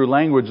 the Hebrew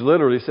language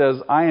literally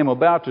says, "I am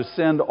about to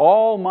send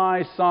all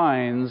my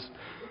signs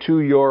to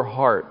your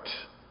heart."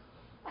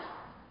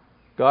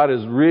 God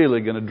is really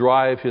going to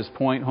drive his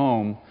point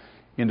home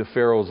into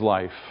Pharaoh's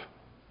life.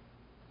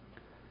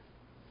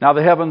 Now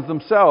the heavens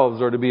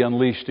themselves are to be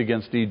unleashed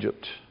against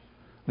Egypt.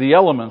 The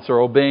elements are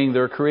obeying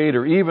their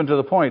Creator, even to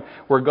the point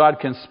where God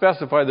can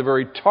specify the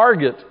very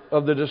target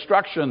of the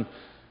destruction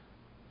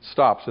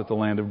stops at the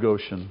land of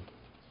Goshen.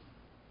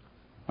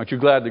 Aren't you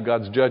glad that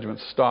God's judgment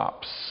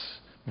stops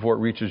before it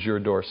reaches your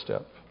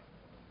doorstep?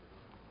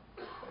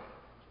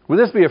 Would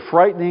this be a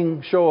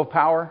frightening show of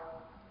power?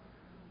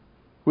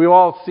 We've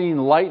all seen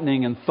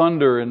lightning and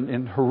thunder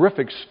and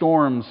horrific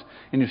storms,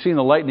 and you've seen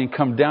the lightning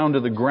come down to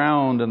the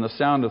ground and the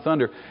sound of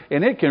thunder.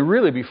 And it can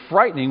really be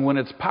frightening when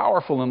it's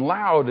powerful and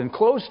loud and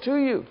close to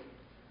you.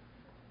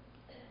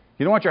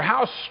 You don't want your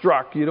house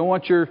struck. You don't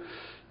want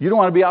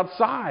to be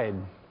outside.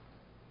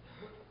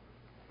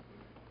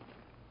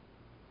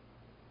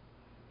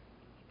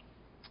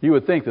 You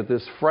would think that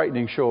this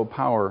frightening show of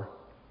power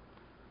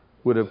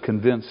would have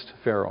convinced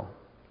Pharaoh.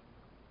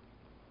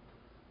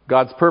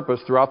 God's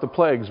purpose throughout the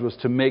plagues was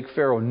to make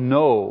Pharaoh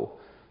know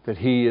that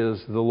he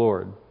is the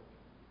Lord.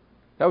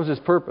 That was his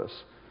purpose,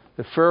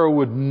 that Pharaoh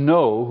would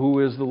know who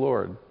is the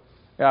Lord.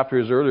 After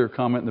his earlier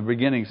comment in the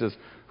beginning, he says,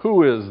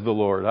 "Who is the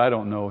Lord? I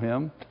don't know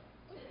him."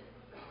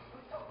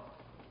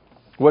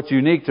 What's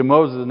unique to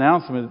Moses'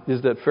 announcement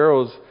is that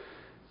Pharaoh's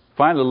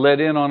finally let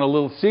in on a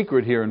little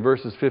secret here in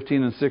verses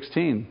 15 and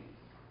 16.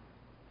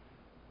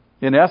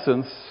 In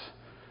essence,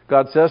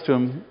 God says to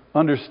him,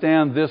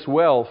 "Understand this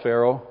well,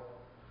 Pharaoh.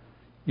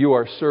 You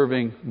are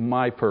serving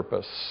my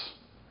purpose.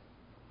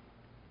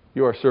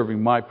 You are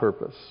serving my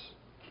purpose."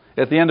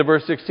 At the end of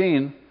verse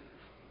 16,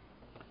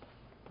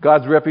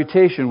 God's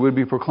reputation would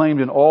be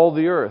proclaimed in all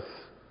the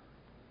earth.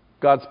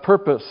 God's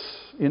purpose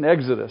in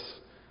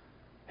Exodus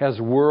has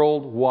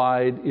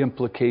worldwide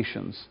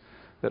implications,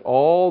 that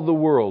all the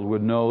world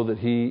would know that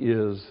he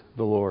is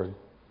the Lord.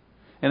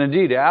 And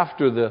indeed,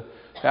 after the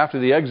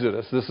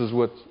Exodus, this is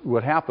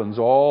what happens.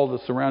 All the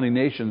surrounding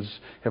nations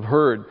have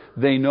heard.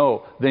 They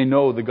know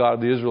the God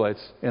of the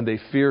Israelites, and they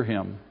fear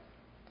him.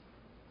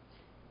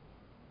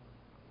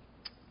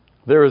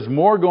 There is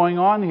more going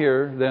on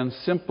here than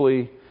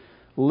simply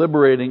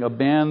liberating a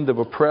band of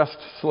oppressed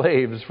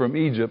slaves from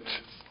Egypt.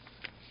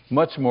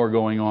 Much more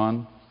going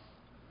on.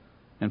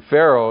 And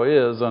Pharaoh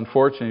is,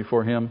 unfortunately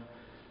for him,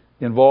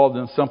 involved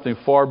in something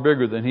far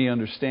bigger than he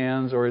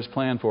understands or is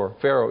planned for.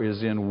 Pharaoh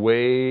is in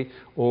way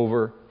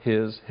over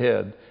his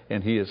head,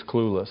 and he is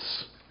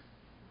clueless.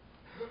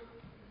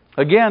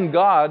 Again,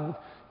 God,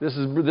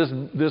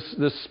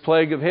 this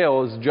plague of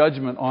hail is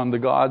judgment on the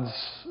gods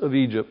of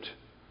Egypt.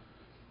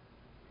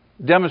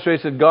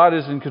 demonstrates that God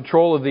is in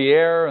control of the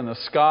air and the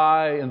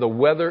sky and the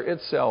weather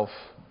itself,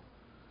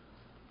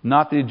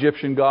 not the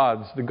Egyptian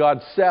gods. The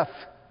god Seth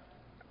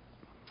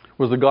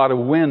was the god of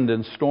wind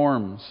and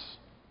storms.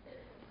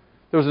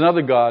 There was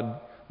another god,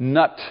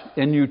 Nut,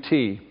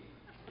 N-U-T.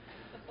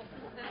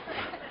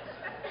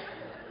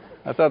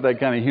 I thought that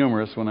kind of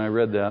humorous when I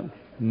read that.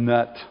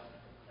 Nut.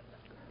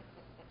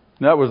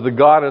 That was the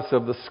goddess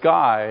of the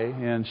sky,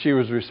 and she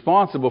was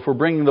responsible for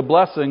bringing the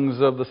blessings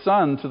of the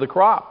sun to the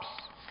crops.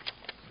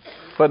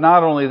 But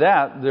not only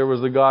that, there was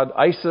the god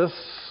Isis,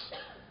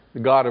 the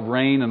god of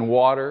rain and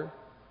water.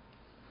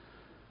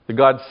 The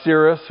god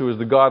Sirius, who was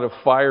the god of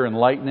fire and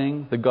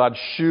lightning. The god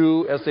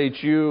Shu,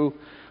 S-H-U,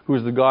 who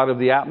was the god of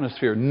the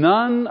atmosphere.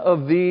 None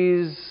of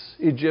these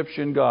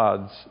Egyptian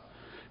gods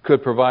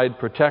could provide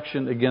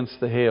protection against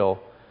the hail.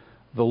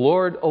 The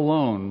Lord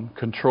alone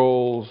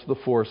controls the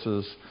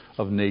forces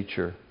of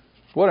nature.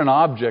 What an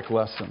object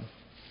lesson.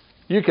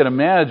 You can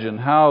imagine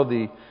how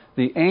the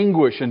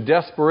anguish and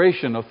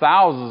desperation of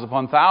thousands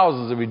upon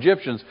thousands of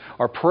Egyptians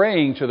are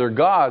praying to their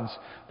gods.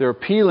 They're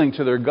appealing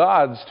to their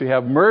gods to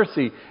have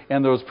mercy,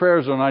 and those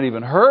prayers are not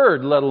even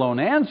heard, let alone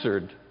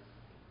answered.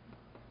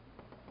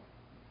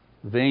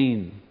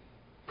 Vain.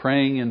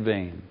 Praying in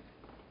vain.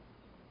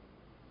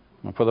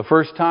 And for the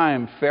first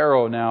time,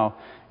 Pharaoh now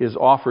is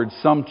offered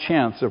some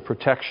chance of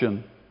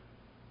protection.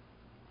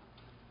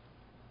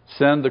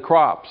 Send the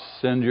crops,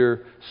 send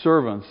your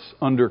servants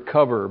under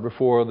cover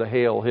before the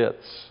hail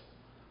hits.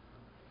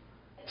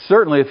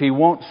 Certainly, if he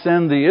won't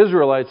send the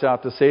Israelites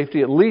out to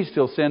safety, at least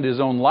he'll send his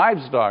own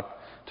livestock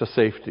to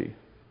safety.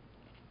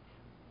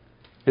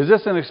 Is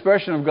this an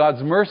expression of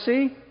God's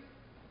mercy?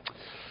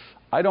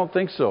 I don't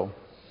think so.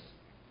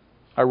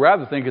 I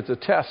rather think it's a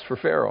test for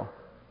Pharaoh.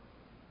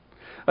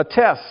 A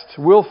test.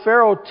 Will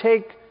Pharaoh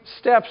take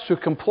steps to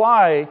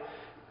comply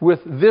with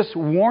this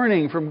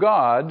warning from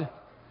God?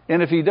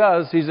 And if he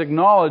does, he's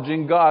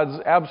acknowledging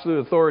God's absolute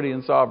authority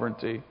and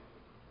sovereignty.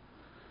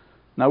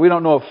 Now, we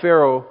don't know if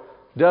Pharaoh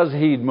does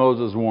heed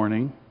Moses'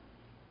 warning,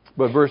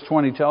 but verse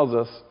 20 tells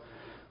us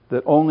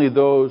that only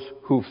those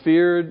who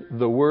feared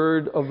the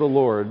word of the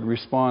Lord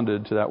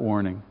responded to that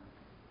warning.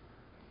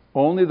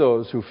 Only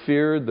those who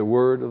feared the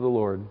word of the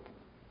Lord.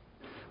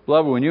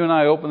 Beloved, when you and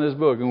I open this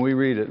book and we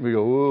read it, we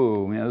go,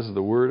 "Ooh, man, this is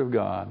the word of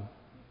God."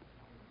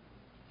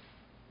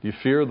 You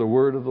fear the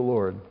word of the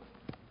Lord.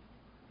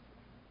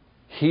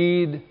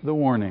 Heed the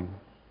warning.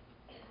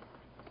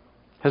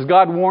 Has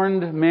God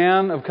warned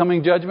man of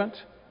coming judgment?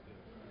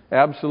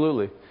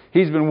 Absolutely.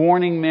 He's been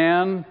warning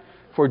man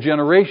for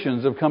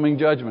generations of coming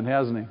judgment,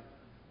 hasn't he?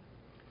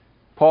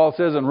 Paul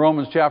says in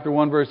Romans chapter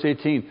 1, verse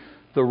 18,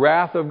 the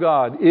wrath of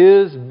God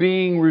is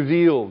being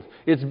revealed.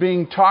 It's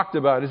being talked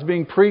about. It's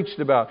being preached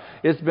about.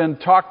 It's been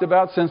talked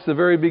about since the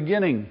very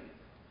beginning.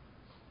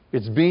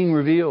 It's being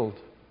revealed.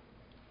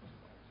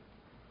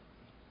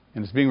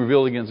 And it's being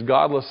revealed against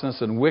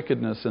godlessness and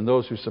wickedness and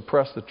those who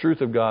suppress the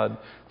truth of God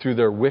through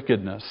their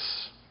wickedness.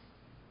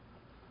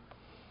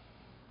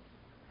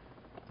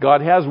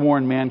 God has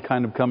warned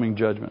mankind of coming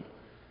judgment.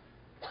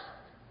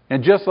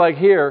 And just like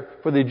here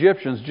for the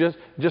Egyptians,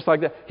 just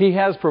like that, He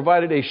has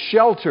provided a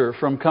shelter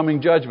from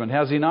coming judgment,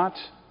 has He not?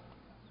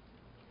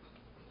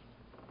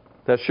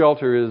 That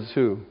shelter is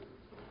who?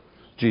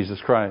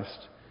 Jesus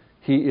Christ.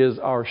 He is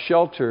our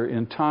shelter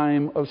in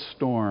time of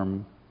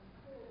storm.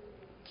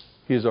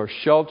 He is our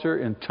shelter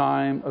in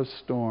time of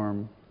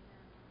storm.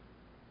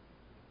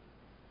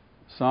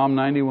 Psalm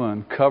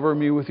 91, cover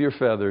me with your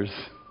feathers.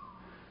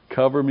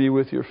 Cover me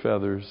with your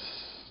feathers.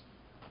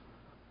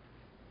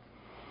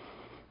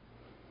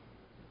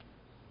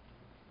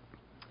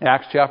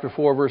 Acts chapter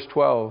 4, verse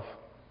 12.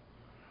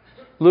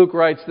 Luke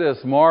writes this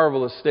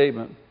marvelous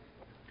statement.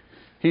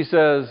 He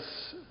says,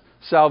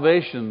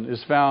 salvation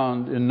is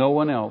found in no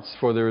one else,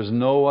 for there is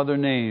no other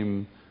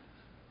name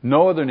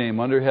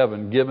under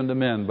heaven given to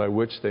men by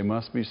which they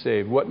must be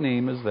saved. What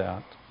name is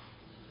that?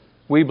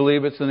 We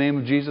believe it's the name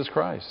of Jesus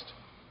Christ.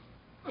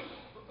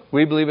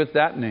 We believe it's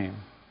that name.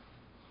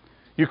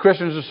 You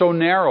Christians are so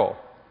narrow.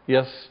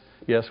 Yes,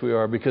 we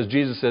are, because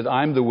Jesus said,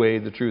 I'm the way,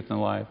 the truth, and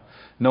the life.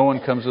 No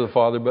one comes to the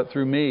Father but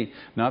through me.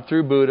 Not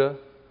through Buddha,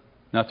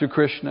 not through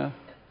Krishna,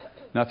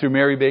 not through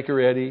Mary Baker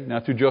Eddy,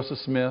 not through Joseph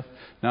Smith,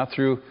 not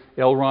through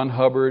L. Ron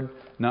Hubbard,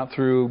 not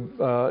through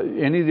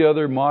any of the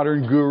other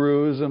modern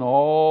gurus and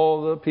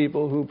all the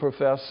people who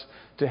profess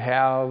to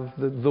have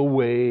the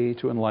way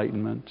to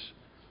enlightenment.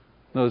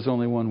 No, there's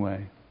only one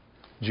way,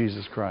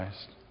 Jesus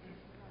Christ.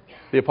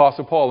 The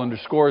Apostle Paul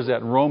underscores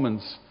that in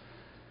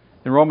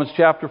Romans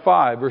chapter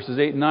 5, verses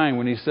 8 and 9,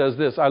 when he says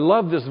this. I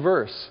love this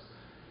verse.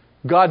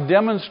 God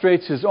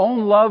demonstrates His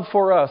own love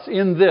for us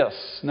in this.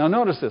 Now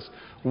notice this.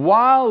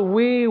 While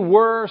we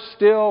were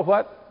still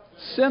what?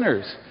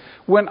 Sinners.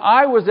 When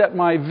I was at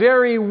my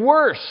very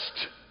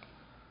worst.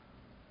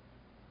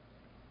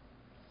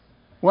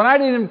 When I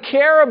didn't even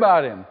care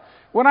about Him.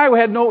 When I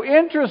had no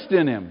interest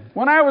in Him.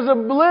 When I was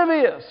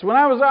oblivious. When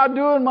I was out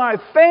doing my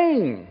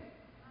thing.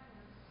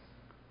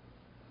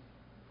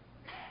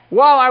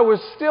 While I was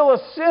still a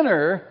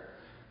sinner,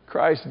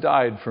 Christ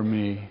died for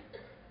me.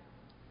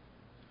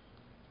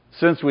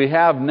 since we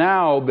have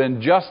now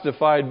been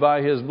justified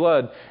by His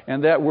blood.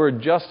 And that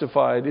word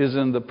justified is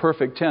in the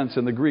perfect tense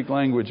in the Greek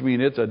language,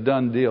 meaning it's a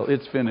done deal.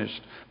 It's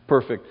finished.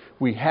 Perfect.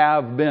 We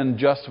have been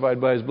justified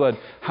by His blood.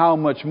 How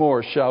much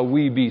more shall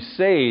we be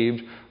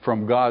saved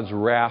from God's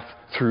wrath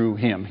through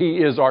Him? He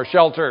is our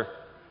shelter.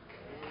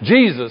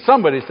 Jesus.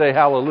 Somebody say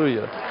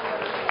hallelujah.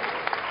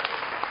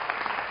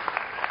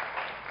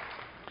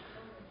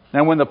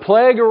 Now when the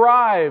plague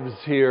arrives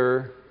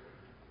here,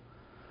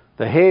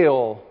 the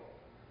hail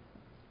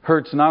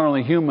hurts not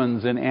only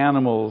humans and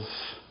animals,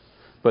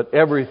 but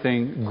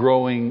everything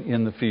growing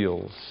in the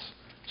fields.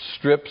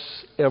 Strips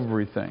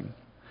everything.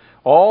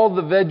 All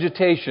the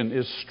vegetation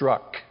is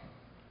struck.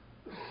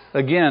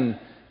 Again,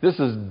 this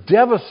is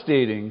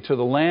devastating to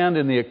the land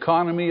and the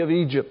economy of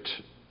Egypt.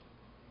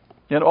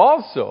 And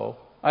also,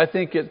 I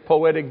think it's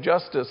poetic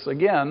justice,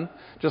 again,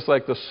 just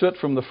like the soot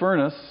from the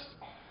furnace,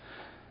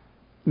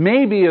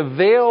 may be a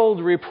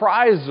veiled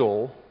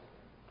reprisal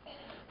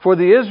for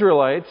the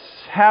Israelites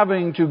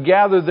having to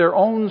gather their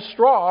own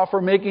straw for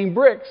making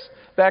bricks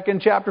back in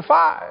chapter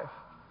 5.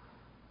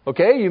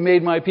 Okay, you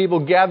made my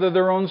people gather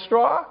their own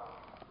straw.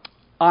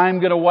 I'm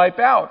going to wipe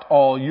out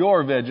all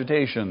your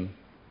vegetation.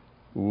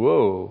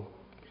 Whoa.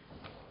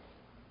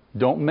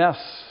 Don't mess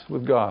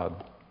with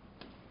God.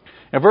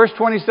 And verse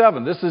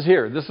 27, this is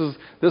here. This is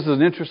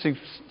an interesting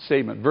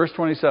statement. Verse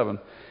 27.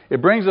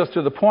 It brings us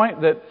to the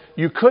point that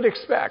you could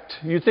expect.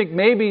 You think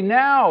maybe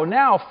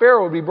now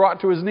Pharaoh would be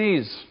brought to his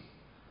knees.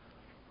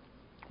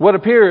 What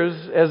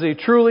appears as a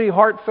truly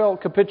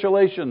heartfelt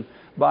capitulation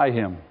by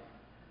him.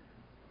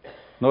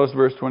 Notice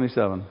verse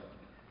 27.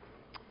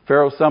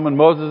 Pharaoh summoned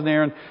Moses and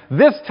Aaron.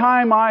 This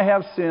time I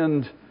have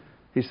sinned,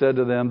 he said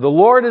to them. The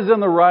Lord is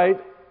in the right,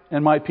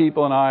 and my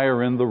people and I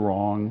are in the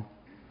wrong.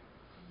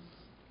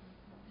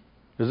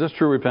 Is this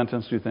true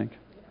repentance, do you think?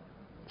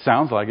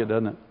 Sounds like it,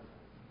 doesn't it?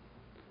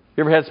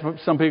 You ever had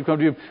some people come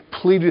to you,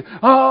 plead with you,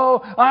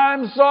 oh,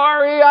 I'm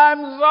sorry.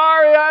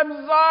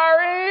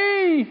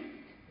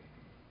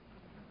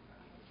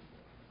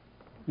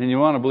 And you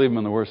want to believe them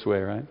in the worst way,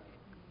 right?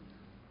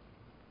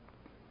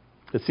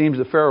 It seems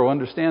that Pharaoh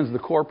understands the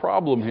core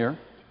problem here.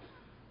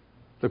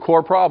 The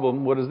core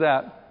problem, what is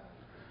that?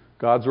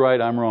 God's right,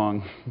 I'm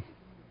wrong.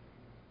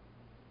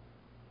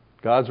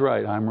 God's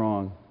right, I'm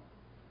wrong.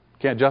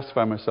 Can't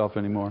justify myself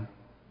anymore.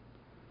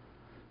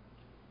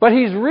 But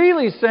he's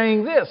really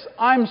saying this,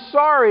 I'm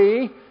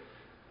sorry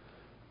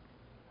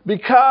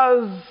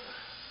because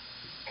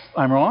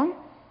I'm wrong?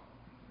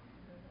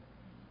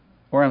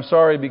 Or I'm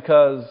sorry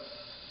because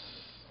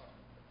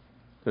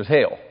there's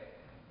hail.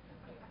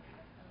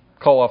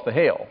 Call off the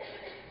hail.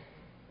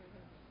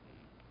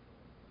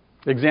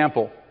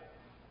 Example.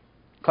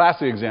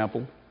 Classic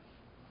example.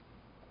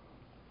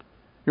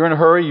 You're in a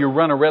hurry, you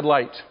run a red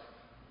light.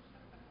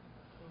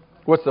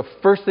 What's the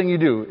first thing you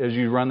do as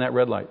you run that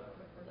red light?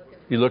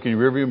 You look in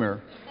your rearview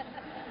mirror.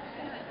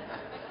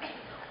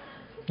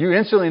 You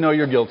instantly know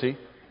you're guilty.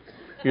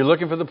 You're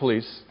looking for the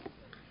police.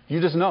 You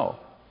just know.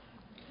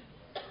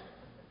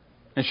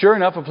 And sure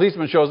enough, a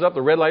policeman shows up,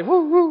 the red light,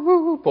 woo, woo,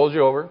 woo, woo, pulls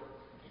you over.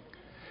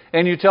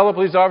 And you tell the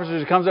police officer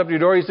who comes up to your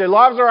door, you say,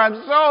 officer, I'm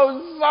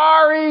so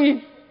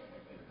sorry.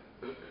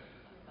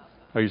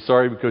 Are you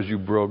sorry because you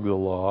broke the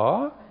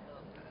law?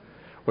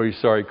 Or are you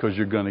sorry because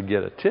you're going to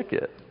get a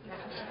ticket?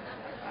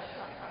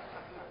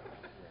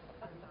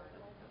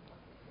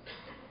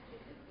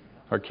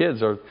 Our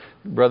kids are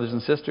brothers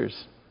and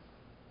sisters.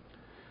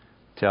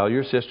 Tell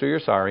your sister you're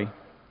sorry.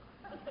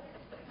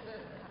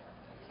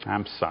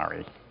 I'm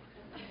sorry.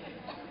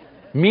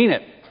 Mean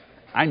it.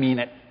 I mean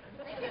it.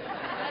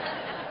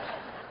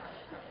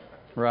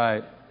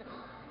 Right.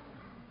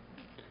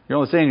 You're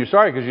only saying you're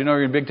sorry because you know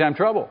you're in big time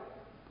trouble.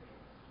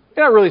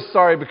 You're not really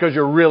sorry because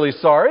you're really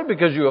sorry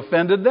because you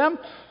offended them.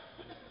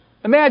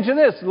 Imagine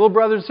this. The little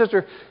brother and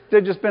sister,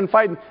 they've just been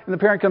fighting, and the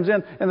parent comes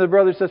in and the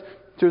brother says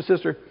to his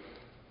sister,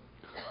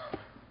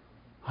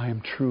 I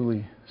am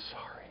truly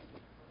sorry.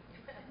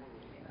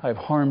 I've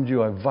harmed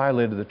you. I've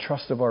violated the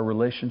trust of our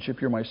relationship.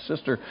 You're my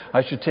sister.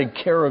 I should take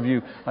care of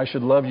you. I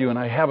should love you, and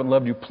I haven't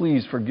loved you.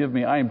 Please forgive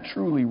me. I am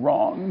truly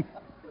wrong.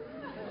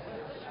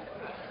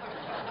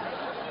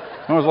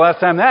 When was the last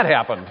time that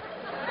happened?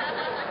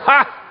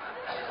 Ha!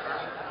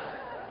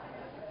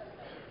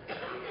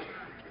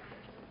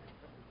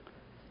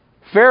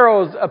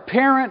 Pharaoh's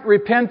apparent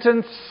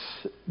repentance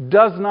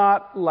does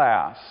not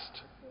last.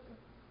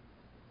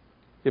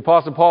 The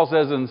Apostle Paul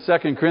says in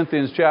 2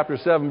 Corinthians chapter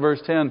 7,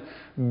 verse 10,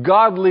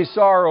 godly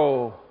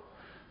sorrow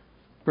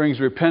brings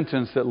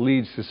repentance that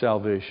leads to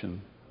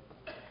salvation.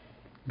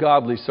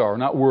 Godly sorrow,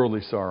 not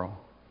worldly sorrow.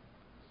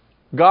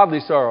 Godly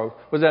sorrow,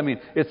 what does that mean?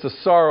 It's the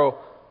sorrow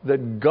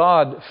that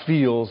God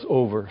feels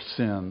over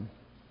sin.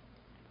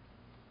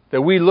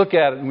 That we look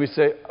at it and we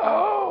say,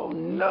 oh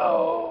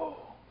no.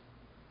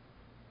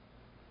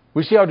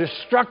 We see how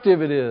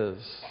destructive it is.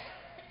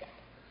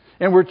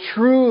 And we're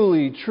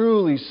truly,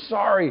 truly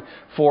sorry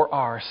for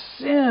our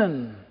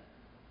sin.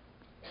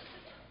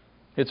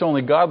 It's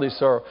only godly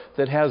sorrow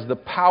that has the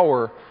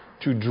power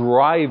to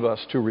drive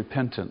us to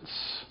repentance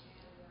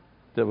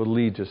that would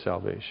lead to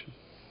salvation.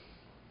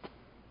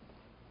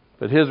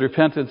 But his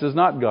repentance is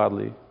not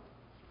godly.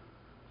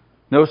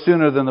 No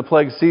sooner than the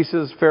plague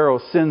ceases, Pharaoh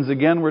sins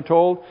again, we're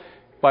told,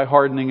 by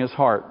hardening his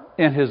heart.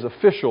 And his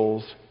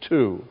officials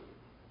too.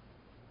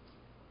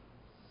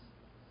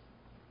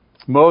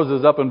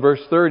 Moses, up in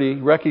verse 30,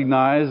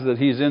 recognized that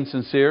he's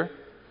insincere.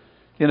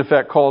 In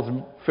effect, calls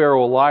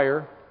Pharaoh a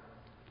liar.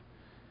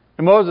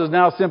 And Moses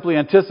now simply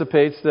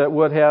anticipates that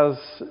what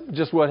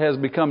has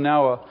become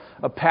now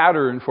a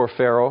pattern for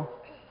Pharaoh,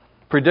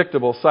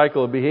 predictable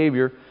cycle of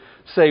behavior,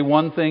 say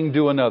one thing,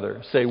 do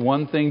another. Say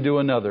one thing, do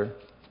another.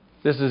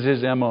 This is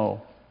his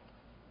M.O.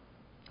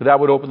 That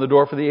would open the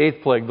door for the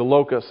 8th plague, the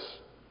locusts.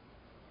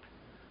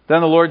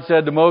 Then the Lord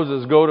said to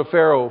Moses, "Go to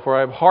Pharaoh, for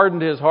I have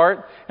hardened his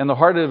heart and the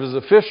heart of his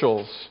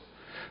officials,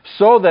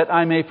 so that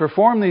I may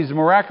perform these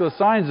miraculous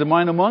signs of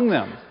mine among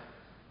them."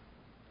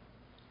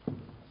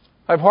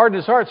 I've hardened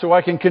his heart so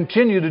I can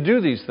continue to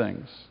do these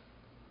things.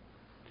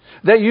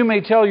 "That you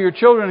may tell your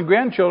children and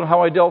grandchildren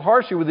how I dealt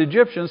harshly with the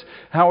Egyptians,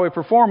 how I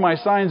performed my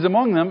signs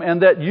among them,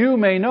 and that you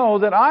may know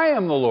that I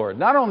am the Lord."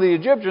 Not only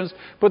the Egyptians,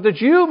 but that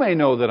you may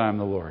know that I'm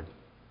the Lord.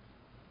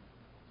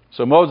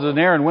 So Moses and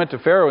Aaron went to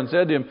Pharaoh and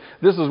said to him,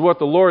 "This is what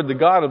the Lord, the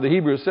God of the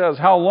Hebrews, says.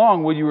 How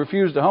long will you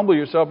refuse to humble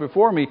yourself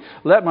before me?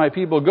 Let my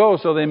people go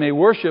so they may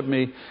worship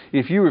me.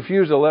 If you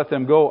refuse to let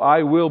them go,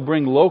 I will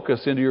bring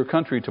locusts into your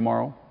country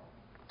tomorrow.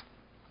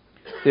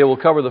 They will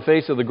cover the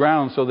face of the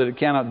ground so that it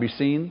cannot be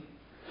seen.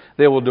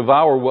 They will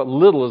devour what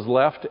little is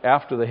left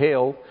after the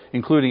hail,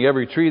 including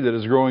every tree that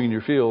is growing in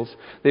your fields.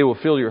 They will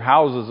fill your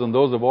houses and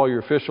those of all your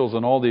officials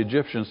and all the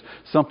Egyptians,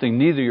 something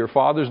neither your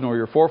fathers nor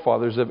your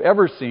forefathers have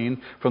ever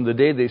seen from the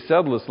day they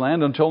settled this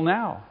land until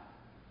now."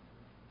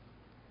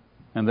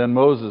 And then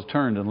Moses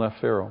turned and left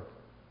Pharaoh.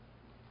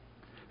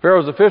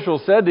 Pharaoh's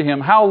officials said to him,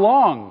 "How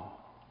long?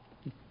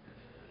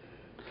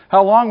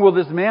 How long will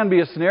this man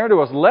be a snare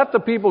to us? Let the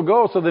people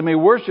go so they may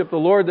worship the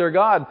Lord their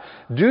God.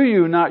 Do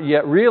you not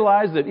yet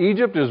realize that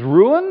Egypt is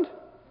ruined?"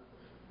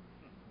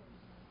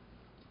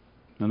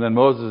 And then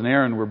Moses and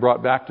Aaron were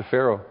brought back to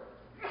Pharaoh.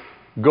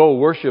 "Go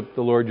worship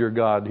the Lord your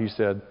God," he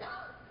said.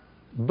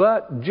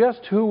 "But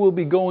just who will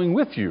be going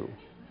with you?"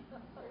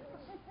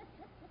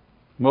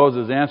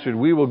 Moses answered,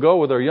 "We will go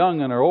with our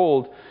young and our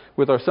old,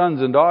 with our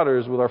sons and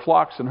daughters, with our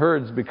flocks and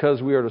herds,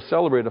 because we are to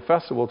celebrate a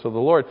festival to the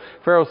Lord."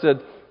 Pharaoh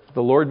said,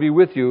 "The Lord be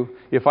with you.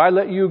 If I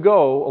let you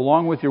go,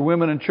 along with your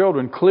women and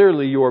children,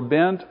 clearly you are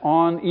bent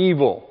on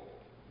evil.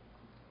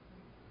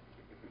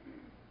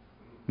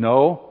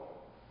 No,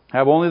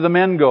 have only the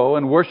men go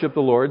and worship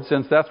the Lord,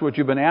 since that's what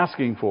you've been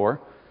asking for."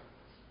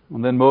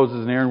 And then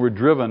Moses and Aaron were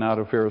driven out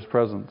of Pharaoh's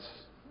presence.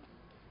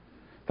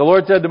 The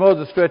Lord said to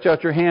Moses, "Stretch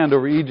out your hand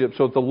over Egypt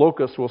so that the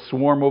locusts will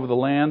swarm over the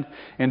land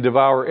and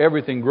devour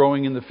everything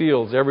growing in the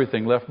fields,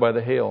 everything left by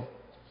the hail."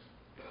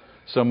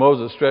 So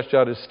Moses stretched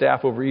out his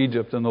staff over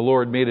Egypt, and the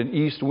Lord made an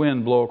east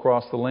wind blow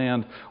across the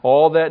land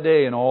all that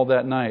day and all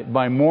that night.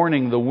 By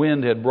morning the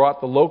wind had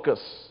brought the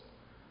locusts.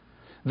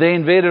 They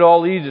invaded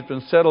all Egypt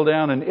and settled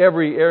down in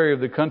every area of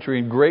the country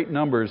in great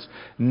numbers.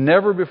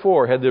 Never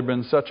before had there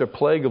been such a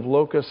plague of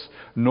locusts,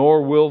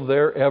 nor will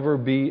there ever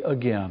be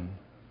again.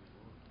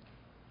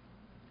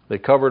 They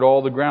covered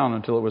all the ground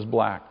until it was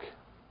black.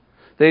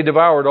 They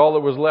devoured all that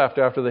was left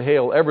after the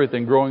hail,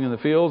 everything growing in the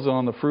fields and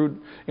on the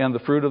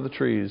fruit of the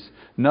trees.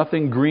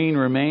 Nothing green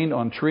remained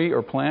on tree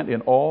or plant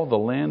in all the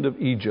land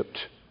of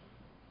Egypt.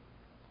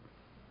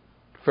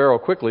 Pharaoh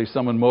quickly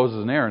summoned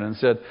Moses and Aaron and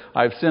said,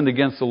 "I've sinned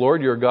against the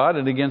Lord your God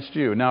and against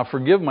you. Now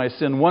forgive my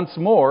sin once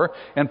more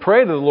and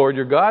pray to the Lord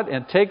your God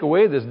and take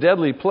away this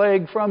deadly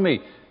plague from me."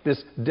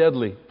 This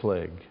deadly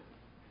plague.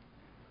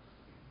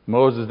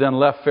 Moses then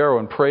left Pharaoh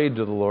and prayed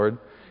to the Lord.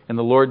 And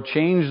the Lord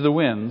changed the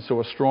wind, so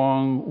a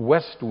strong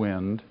west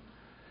wind,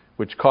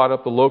 which caught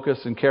up the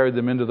locusts and carried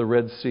them into the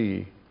Red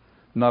Sea.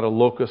 Not a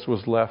locust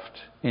was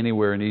left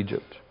anywhere in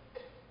Egypt.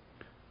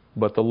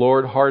 But the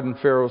Lord hardened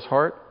Pharaoh's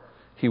heart.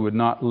 He would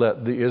not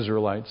let the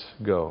Israelites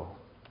go.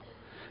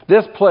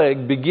 This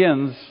plague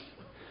begins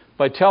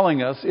by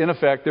telling us, in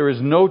effect, there is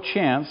no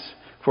chance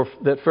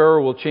that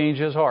Pharaoh will change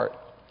his heart.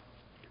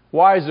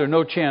 Why is there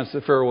no chance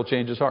that Pharaoh will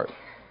change his heart?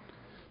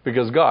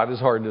 Because God has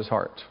hardened his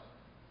heart.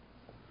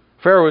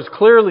 Pharaoh is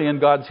clearly in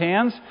God's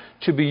hands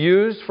to be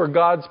used for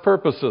God's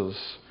purposes,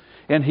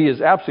 and he is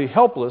absolutely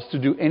helpless to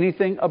do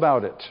anything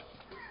about it.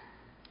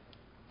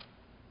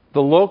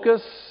 The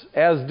locusts,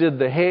 as did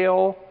the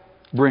hail,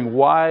 bring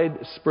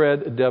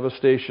widespread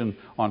devastation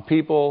on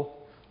people,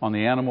 on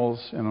the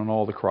animals, and on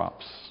all the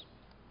crops.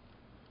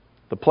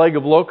 The plague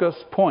of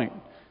locusts point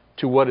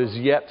to what is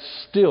yet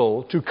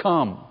still to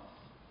come.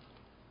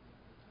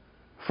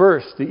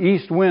 First, the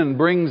east wind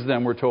brings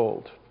them, we're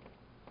told.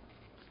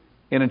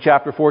 And in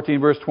chapter 14,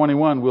 verse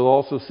 21, we'll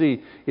also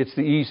see it's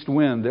the east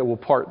wind that will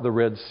part the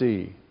Red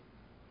Sea.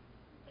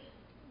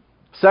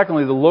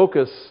 Secondly, the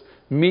locusts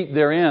meet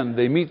their end.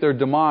 They meet their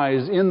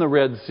demise in the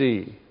Red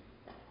Sea.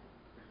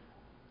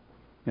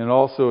 And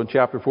also in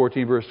chapter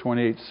 14, verse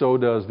 28, so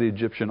does the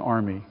Egyptian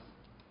army.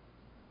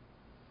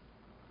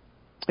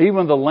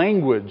 Even the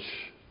language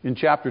in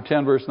chapter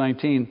 10, verse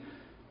 19,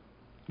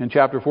 and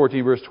chapter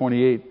 14, verse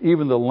 28,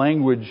 even the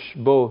language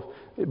both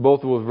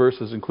Both of those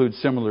verses include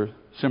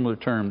similar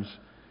terms.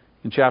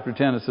 In chapter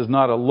 10 it says,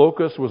 not a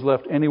locust was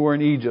left anywhere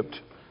in Egypt.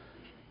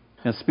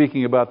 And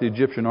speaking about the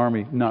Egyptian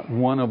army, not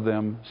one of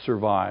them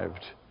survived.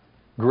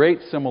 Great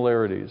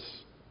similarities.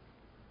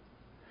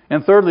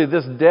 And thirdly,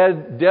 this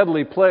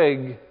deadly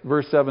plague,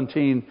 verse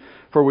 17,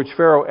 for which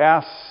Pharaoh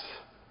asks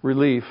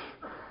relief,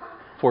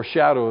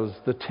 foreshadows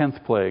the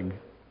 10th plague,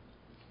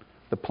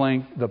 the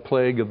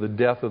plague of the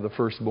death of the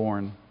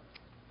firstborn.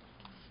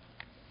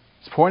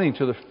 It's pointing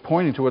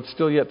to what's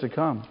still yet to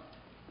come.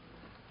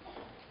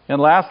 And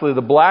lastly,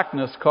 the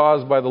blackness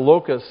caused by the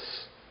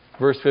locusts,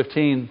 verse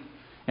 15,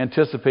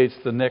 anticipates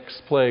the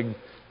next plague,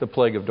 the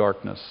plague of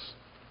darkness.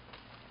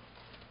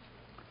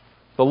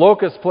 The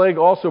locust plague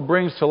also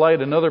brings to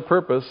light another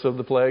purpose of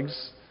the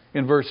plagues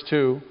in verse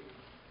 2,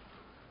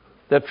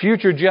 that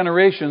future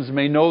generations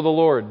may know the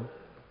Lord.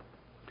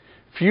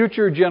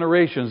 Future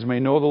generations may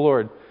know the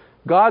Lord.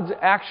 God's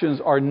actions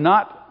are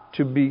not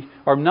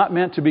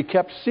meant to be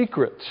kept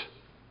secret.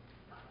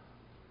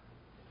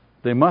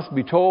 They must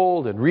be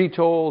told and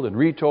retold and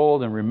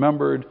retold and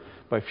remembered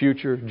by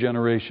future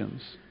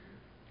generations.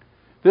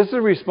 This is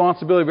the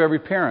responsibility of every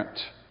parent,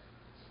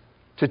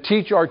 to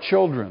teach our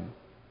children.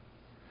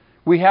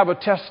 We have a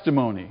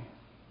testimony.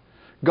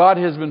 God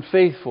has been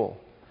faithful.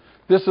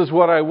 This is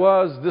what I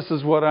was, this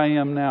is what I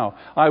am now.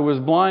 I was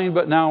blind,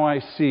 but now I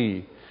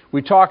see.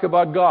 We talk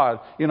about God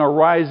in our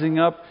rising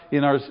up,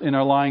 in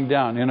our lying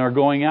down, in our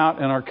going out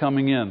and our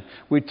coming in.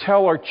 We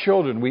tell our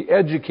children, we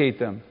educate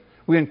them.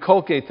 We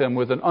inculcate them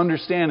with an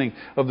understanding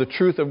of the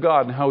truth of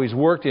God and how He's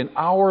worked in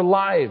our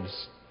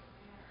lives.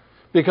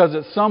 Because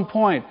at some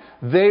point,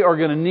 they are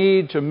going to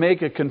need to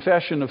make a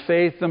confession of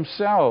faith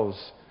themselves.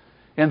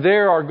 And they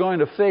are going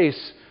to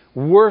face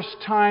worse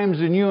times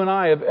than you and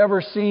I have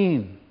ever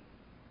seen.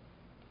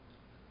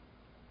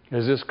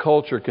 As this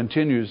culture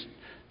continues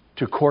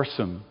to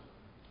coarsen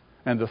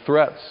and the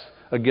threats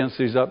against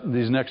these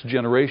next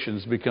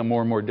generations become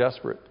more and more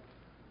desperate.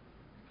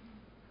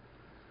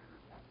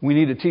 We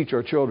need to teach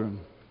our children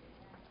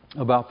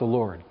about the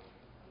Lord.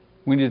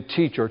 We need to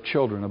teach our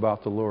children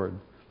about the Lord.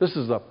 This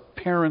is a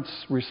parent's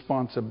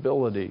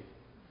responsibility,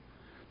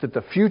 that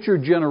the future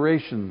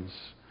generations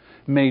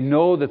may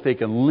know that they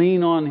can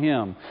lean on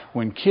Him.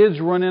 When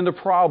kids run into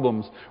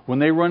problems, when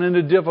they run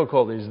into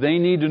difficulties, they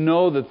need to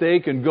know that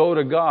they can go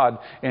to God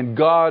and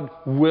God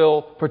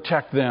will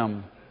protect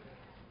them.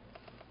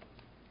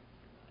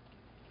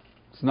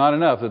 It's not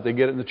enough that they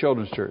get it in the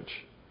children's church.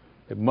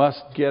 They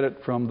must get it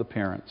from the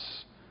parents.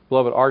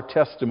 Beloved, our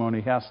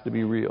testimony has to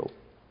be real.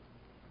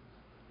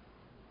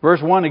 Verse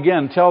 1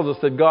 again tells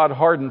us that God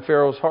hardened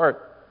Pharaoh's heart.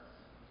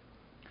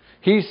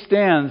 He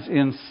stands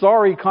in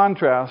sorry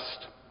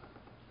contrast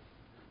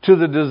to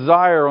the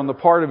desire on the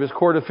part of his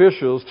court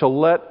officials to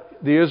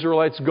let the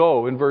Israelites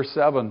go in verse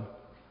 7.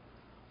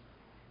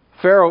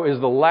 Pharaoh is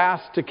the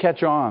last to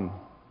catch on.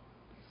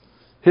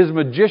 His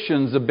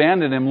magicians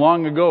abandoned him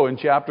long ago in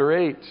chapter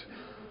 8.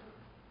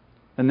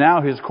 And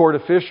now his court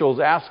officials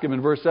ask him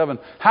in verse 7,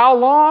 how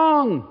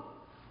long?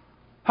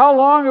 How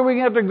long are we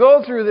going to have to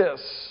go through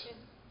this?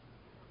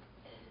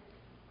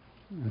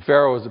 And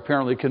Pharaoh is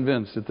apparently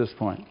convinced at this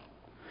point.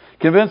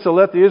 Convinced to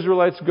let the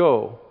Israelites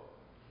go.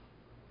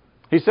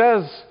 He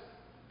says,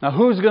 now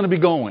who's going to be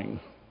going?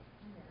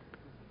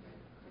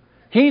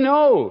 He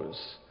knows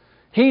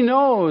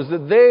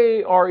that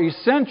they are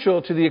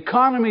essential to the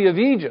economy of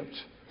Egypt.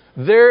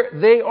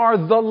 They are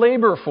the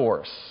labor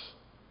force.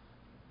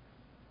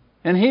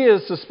 And he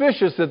is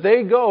suspicious that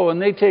they go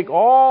and they take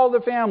all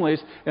the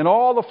families and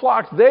all the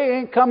flocks. They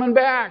ain't coming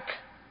back.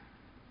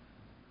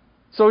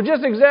 So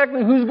just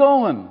exactly who's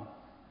going?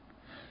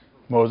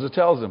 Moses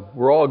tells him,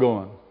 we're all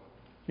going.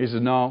 He says,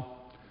 no,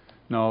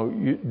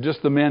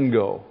 just the men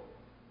go.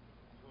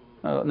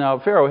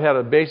 Now, Pharaoh had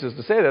a basis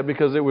to say that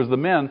because it was the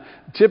men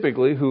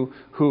typically who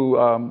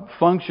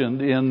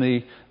functioned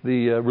in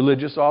the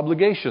religious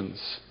obligations.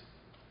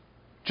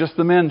 Just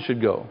the men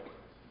should go.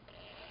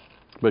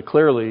 But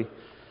clearly,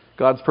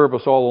 God's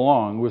purpose all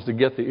along was to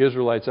get the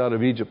Israelites out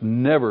of Egypt,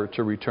 never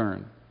to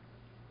return.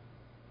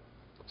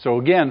 So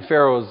again,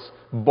 Pharaoh's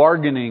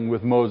bargaining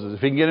with Moses. If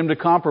he can get him to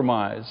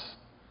compromise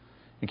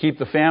and keep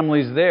the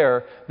families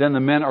there, then the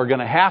men are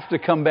going to have to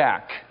come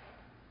back.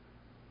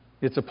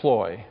 It's a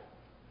ploy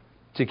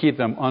to keep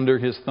them under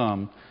his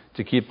thumb,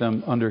 to keep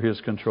them under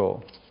his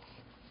control.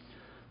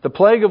 The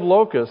plague of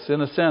locusts,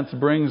 in a sense,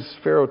 brings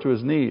Pharaoh to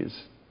his knees.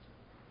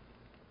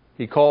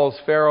 He calls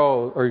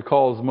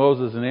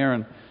Moses and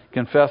Aaron,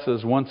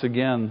 confesses once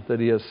again that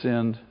he has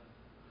sinned.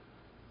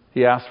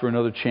 He asks for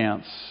another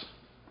chance.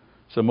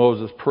 So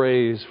Moses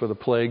prays for the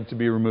plague to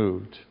be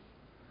removed.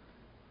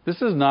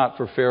 This is not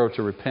for Pharaoh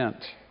to repent.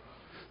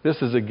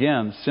 This is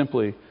again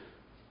simply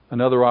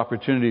another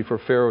opportunity for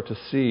Pharaoh to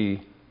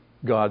see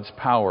God's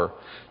power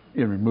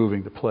in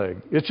removing the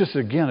plague. It's just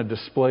again a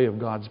display of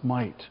God's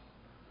might.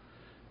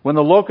 When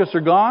the locusts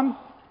are gone,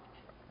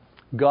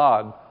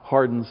 God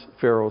hardens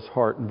Pharaoh's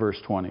heart in verse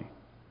 20.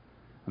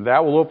 And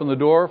that will open the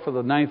door for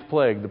the ninth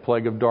plague, the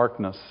plague of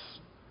darkness.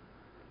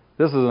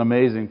 This is an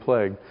amazing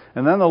plague.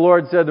 And then the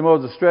Lord said to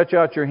Moses, "Stretch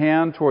out your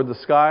hand toward the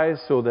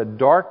skies so that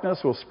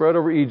darkness will spread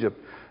over Egypt."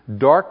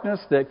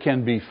 Darkness that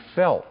can be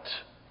felt.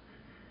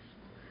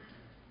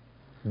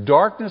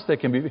 Darkness that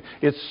can be...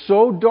 It's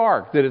so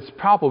dark that it's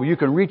palpable. You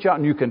can reach out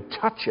and you can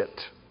touch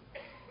it.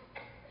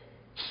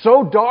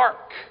 So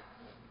dark.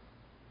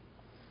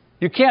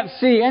 You can't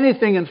see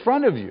anything in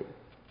front of you.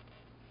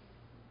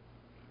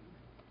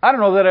 I don't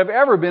know that I've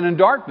ever been in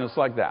darkness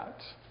like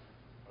that.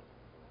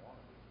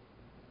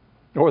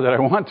 Or that I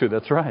want to,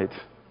 that's right.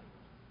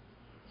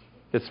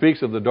 It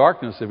speaks of the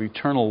darkness of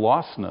eternal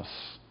lostness.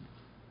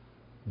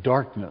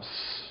 Darkness.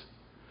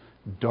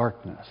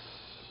 Darkness.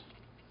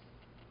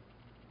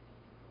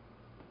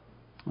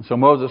 And so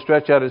Moses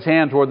stretched out his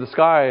hand toward the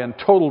sky, and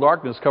total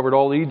darkness covered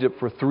all Egypt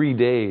for 3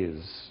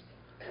 days.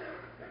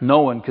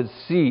 No one could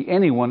see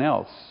anyone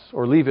else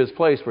or leave his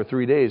place for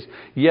 3 days.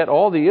 Yet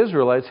all the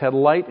Israelites had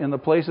light in the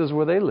places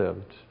where they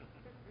lived.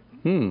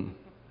 And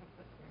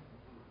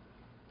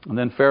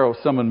then Pharaoh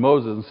summoned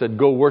Moses and said,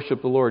 "Go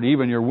worship the Lord.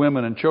 Even your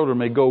women and children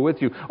may go with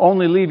you.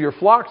 Only leave your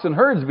flocks and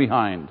herds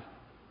behind."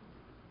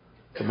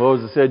 So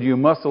Moses said, "You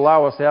must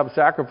allow us to have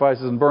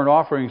sacrifices and burnt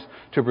offerings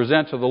to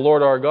present to the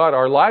Lord our God.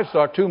 Our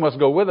livestock too must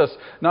go with us.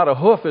 Not a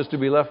hoof is to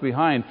be left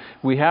behind.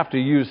 We have to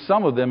use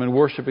some of them in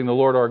worshiping the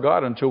Lord our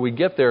God. Until we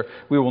get there,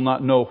 we will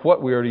not know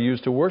what we are to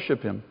use to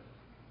worship Him."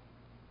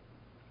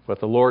 But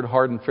the Lord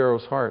hardened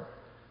Pharaoh's heart.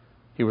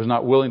 He was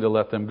not willing to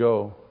let them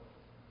go.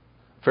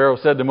 Pharaoh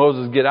said to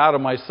Moses, "Get out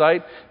of my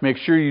sight. Make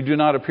sure you do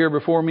not appear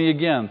before me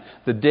again.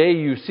 The day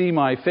you see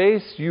my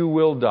face, you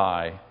will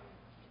die."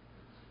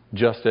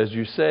 "Just as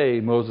you say,"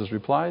 Moses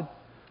replied,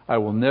 "I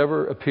will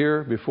never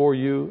appear before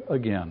you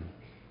again."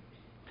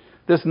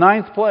 This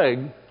 9th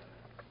plague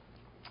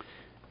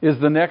is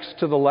the next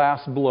to the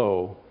last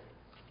blow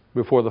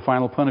before the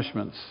final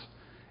punishments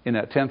in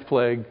that 10th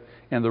plague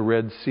and the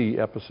Red Sea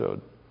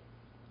episode.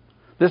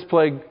 This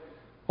plague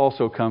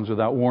also comes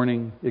without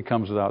warning. It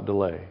comes without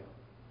delay.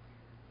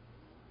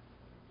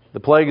 The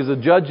plague is a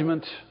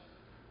judgment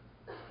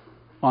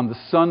on the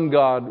sun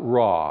god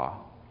Ra,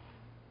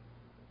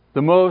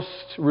 the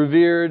most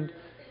revered,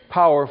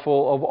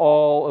 powerful of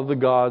all of the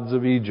gods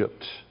of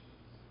Egypt.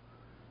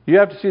 You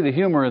have to see the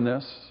humor in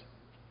this.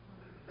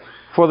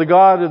 For the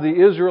God of the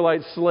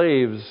Israelite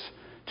slaves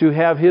to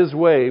have his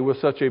way with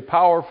such a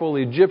powerful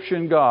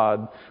Egyptian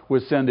god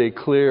would send a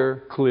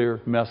clear, clear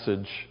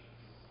message.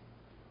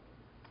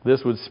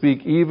 This would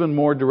speak even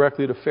more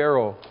directly to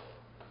Pharaoh,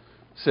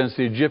 since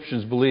the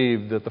Egyptians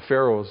believed that the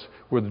pharaohs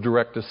were the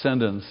direct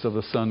descendants of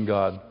the sun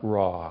god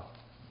Ra.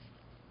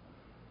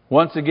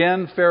 Once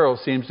again, Pharaoh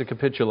seems to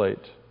capitulate.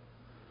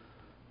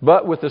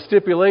 But with the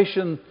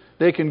stipulation,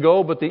 they can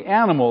go, but the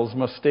animals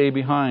must stay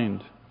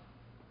behind.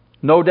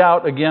 No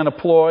doubt, again, a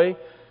ploy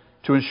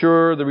to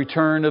ensure the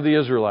return of the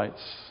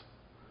Israelites.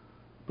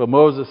 But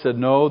Moses said,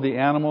 no, the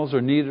animals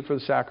are needed for the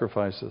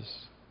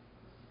sacrifices.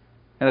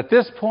 And at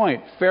this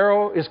point,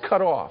 Pharaoh is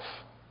cut off.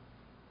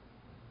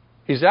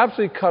 He's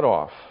absolutely cut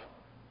off.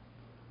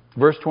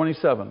 Verse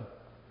 27,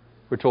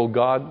 we're told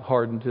God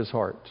hardened his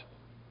heart.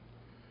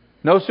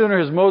 No sooner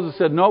has Moses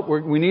said, nope,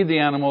 we need the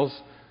animals,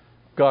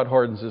 God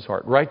hardens his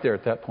heart. Right there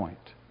at that point.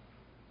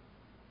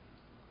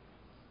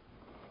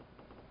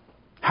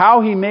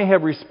 How he may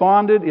have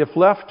responded if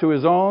left to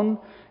his own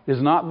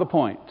is not the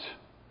point.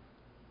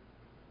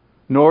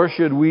 Nor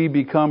should we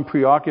become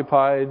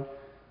preoccupied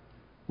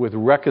with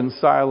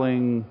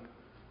reconciling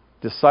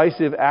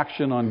decisive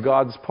action on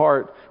God's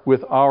part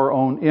with our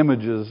own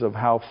images of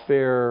how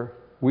fair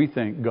we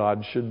think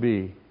God should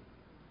be.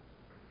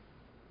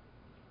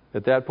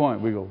 At that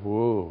point, we go,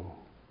 whoa,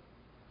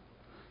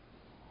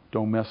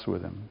 don't mess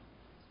with him.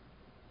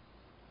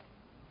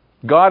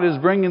 God is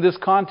bringing this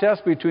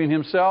contest between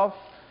himself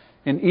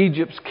and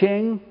Egypt's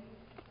king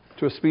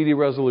to a speedy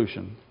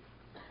resolution.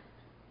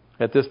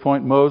 At this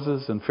point,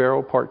 Moses and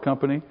Pharaoh part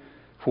company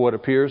for what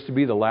appears to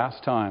be the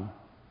last time.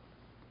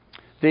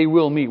 They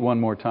will meet one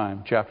more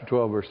time, chapter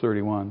 12, verse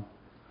 31,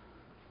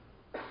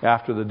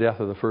 after the death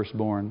of the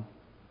firstborn.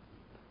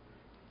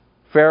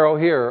 Pharaoh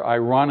here,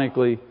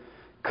 ironically,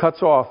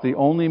 cuts off the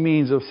only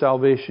means of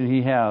salvation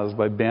he has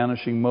by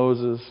banishing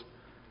Moses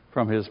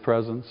from his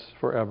presence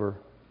forever.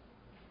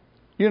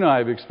 You know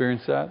I've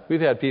experienced that.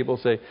 We've had people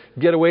say,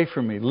 get away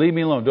from me, leave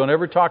me alone, don't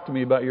ever talk to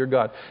me about your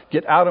God.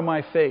 Get out of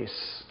my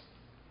face.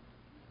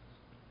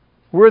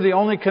 We're the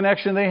only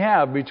connection they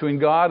have between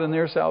God and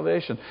their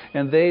salvation.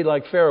 And they,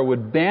 like Pharaoh,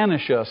 would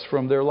banish us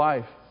from their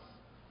life.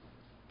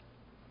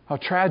 How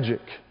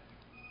tragic.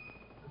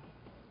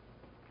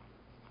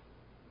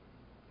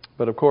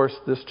 But of course,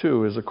 this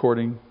too is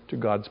according to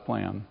God's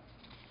plan.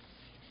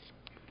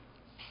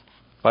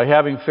 By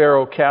having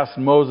Pharaoh cast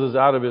Moses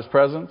out of his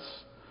presence,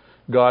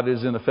 God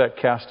is in effect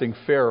casting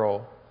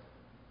Pharaoh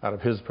out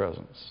of his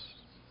presence.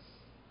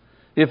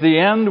 If the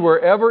end were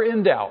ever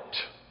in doubt,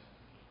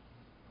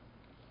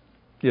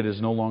 it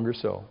is no longer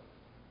so.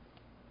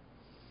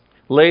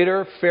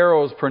 Later,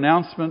 Pharaoh's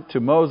pronouncement to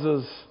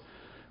Moses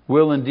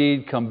will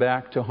indeed come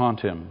back to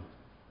haunt him.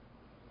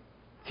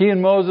 He and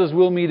Moses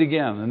will meet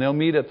again, and they'll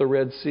meet at the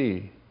Red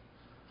Sea.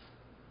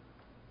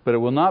 But it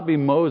will not be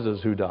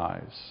Moses who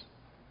dies.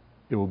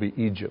 It will be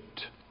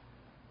Egypt.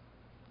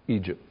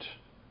 Egypt.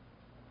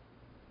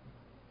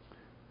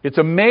 It's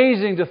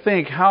amazing to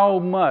think how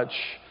much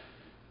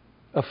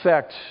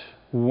effect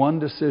one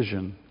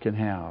decision can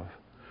have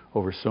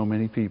over so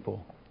many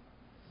people.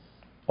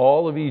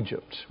 All of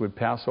Egypt would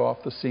pass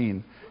off the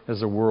scene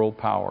as a world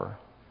power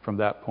from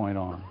that point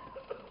on.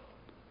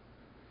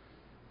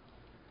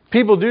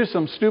 People do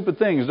some stupid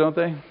things, don't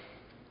they?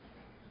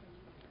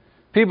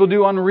 People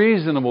do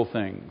unreasonable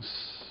things.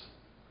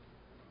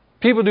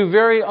 People do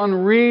very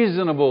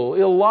unreasonable,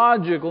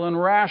 illogical, and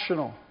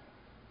irrational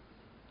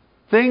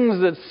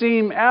things that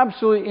seem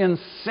absolutely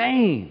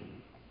insane.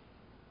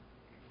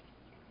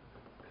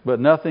 But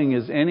nothing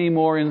is any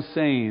more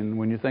insane,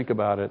 when you think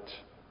about it,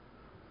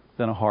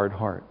 than a hard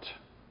heart.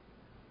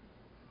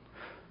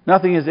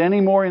 Nothing is any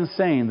more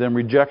insane than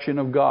rejection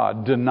of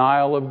God,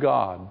 denial of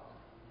God.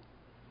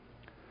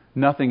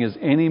 Nothing is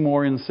any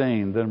more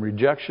insane than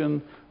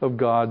rejection of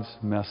God's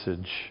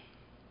message.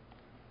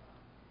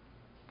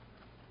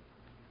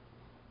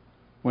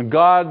 When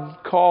God's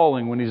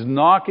calling, when He's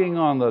knocking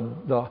on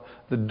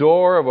the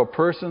door of a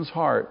person's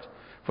heart,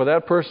 for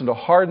that person to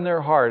harden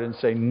their heart and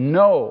say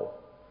no,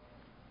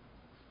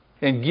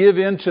 and give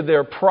in to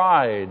their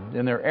pride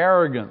and their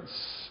arrogance,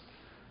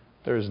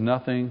 there is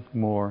nothing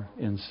more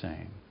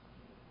insane.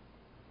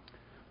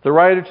 The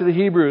writer to the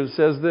Hebrews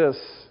says this: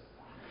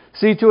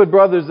 "See to it,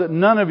 brothers, that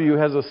none of you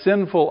has a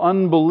sinful,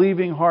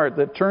 unbelieving heart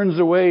that turns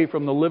away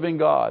from the living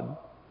God.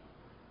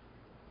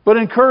 But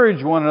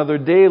encourage one another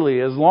daily,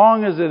 as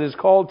long as it is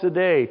called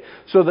today,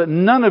 so that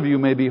none of you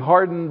may be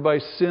hardened by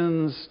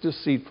sin's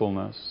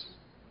deceitfulness."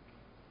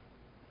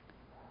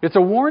 It's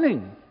a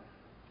warning.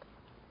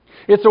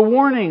 It's a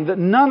warning that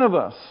none of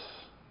us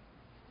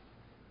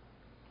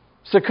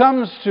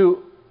succumbs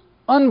to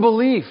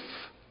unbelief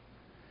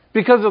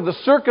because of the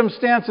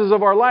circumstances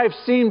of our life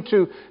seem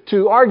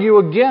to argue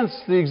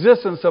against the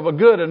existence of a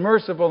good and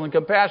merciful and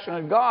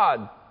compassionate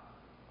God.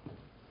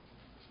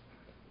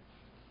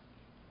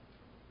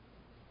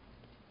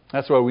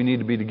 That's why we need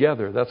to be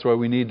together. That's why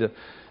we need to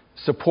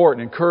support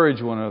and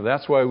encourage one another.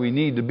 That's why we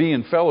need to be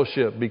in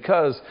fellowship,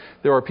 because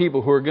there are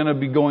people who are going to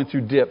be going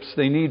through dips.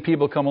 They need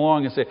people to come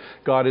along and say,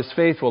 God is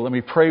faithful. Let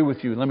me pray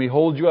with you. Let me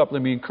hold you up.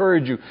 Let me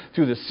encourage you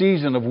through the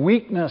season of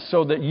weakness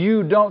so that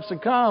you don't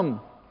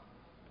succumb.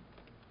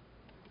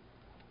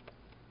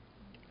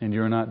 And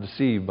you're not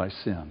deceived by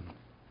sin.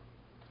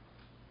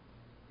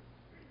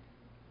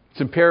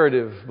 It's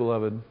imperative,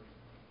 beloved,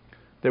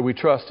 that we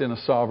trust in a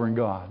sovereign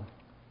God.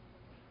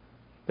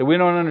 That we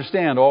don't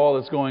understand all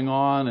that's going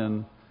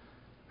on,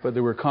 but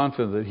that we're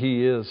confident that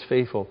He is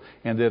faithful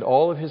and that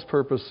all of His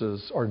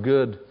purposes are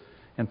good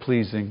and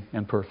pleasing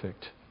and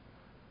perfect.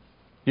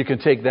 You can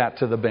take that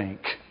to the bank.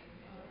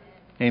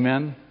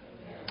 Amen?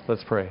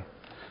 Let's pray.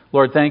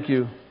 Lord, thank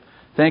you.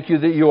 Thank you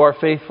that you are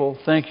faithful.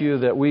 Thank you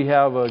that we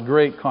have a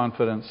great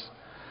confidence.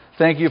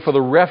 Thank you for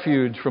the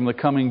refuge from the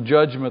coming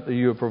judgment that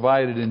you have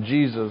provided in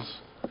Jesus.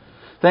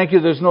 Thank you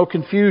there's no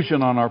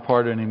confusion on our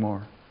part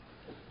anymore.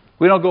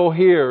 We don't go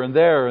here and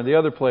there and the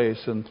other place,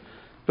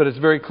 but it's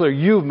very clear.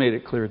 You've made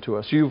it clear to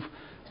us. You've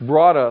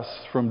brought us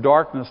from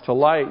darkness to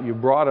light. You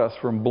brought us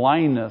from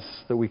blindness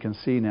that we can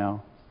see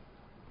now.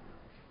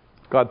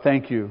 God,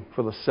 thank you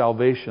for the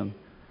salvation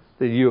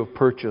that you have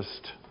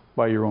purchased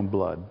by your own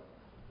blood.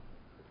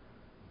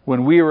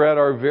 When we were at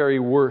our very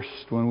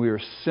worst, when we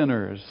were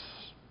sinners,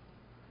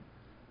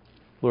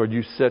 Lord,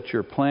 you set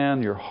your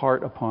plan, your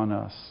heart upon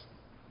us,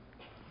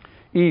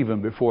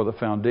 even before the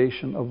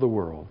foundation of the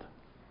world.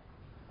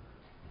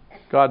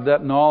 God,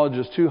 that knowledge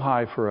is too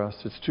high for us.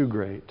 It's too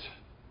great.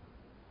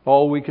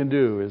 All we can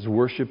do is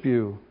worship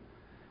you,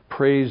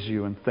 praise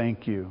you, and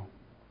thank you.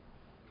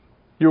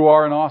 You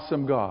are an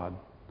awesome God.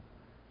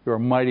 You are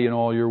mighty in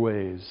all your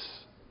ways.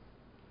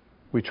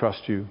 We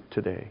trust you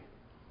today.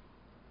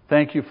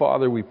 Thank you,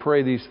 Father. We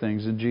pray these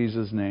things in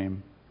Jesus'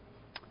 name.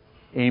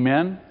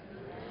 Amen.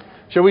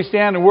 Shall we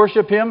stand and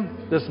worship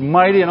Him, this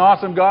mighty and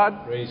awesome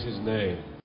God? Praise His name.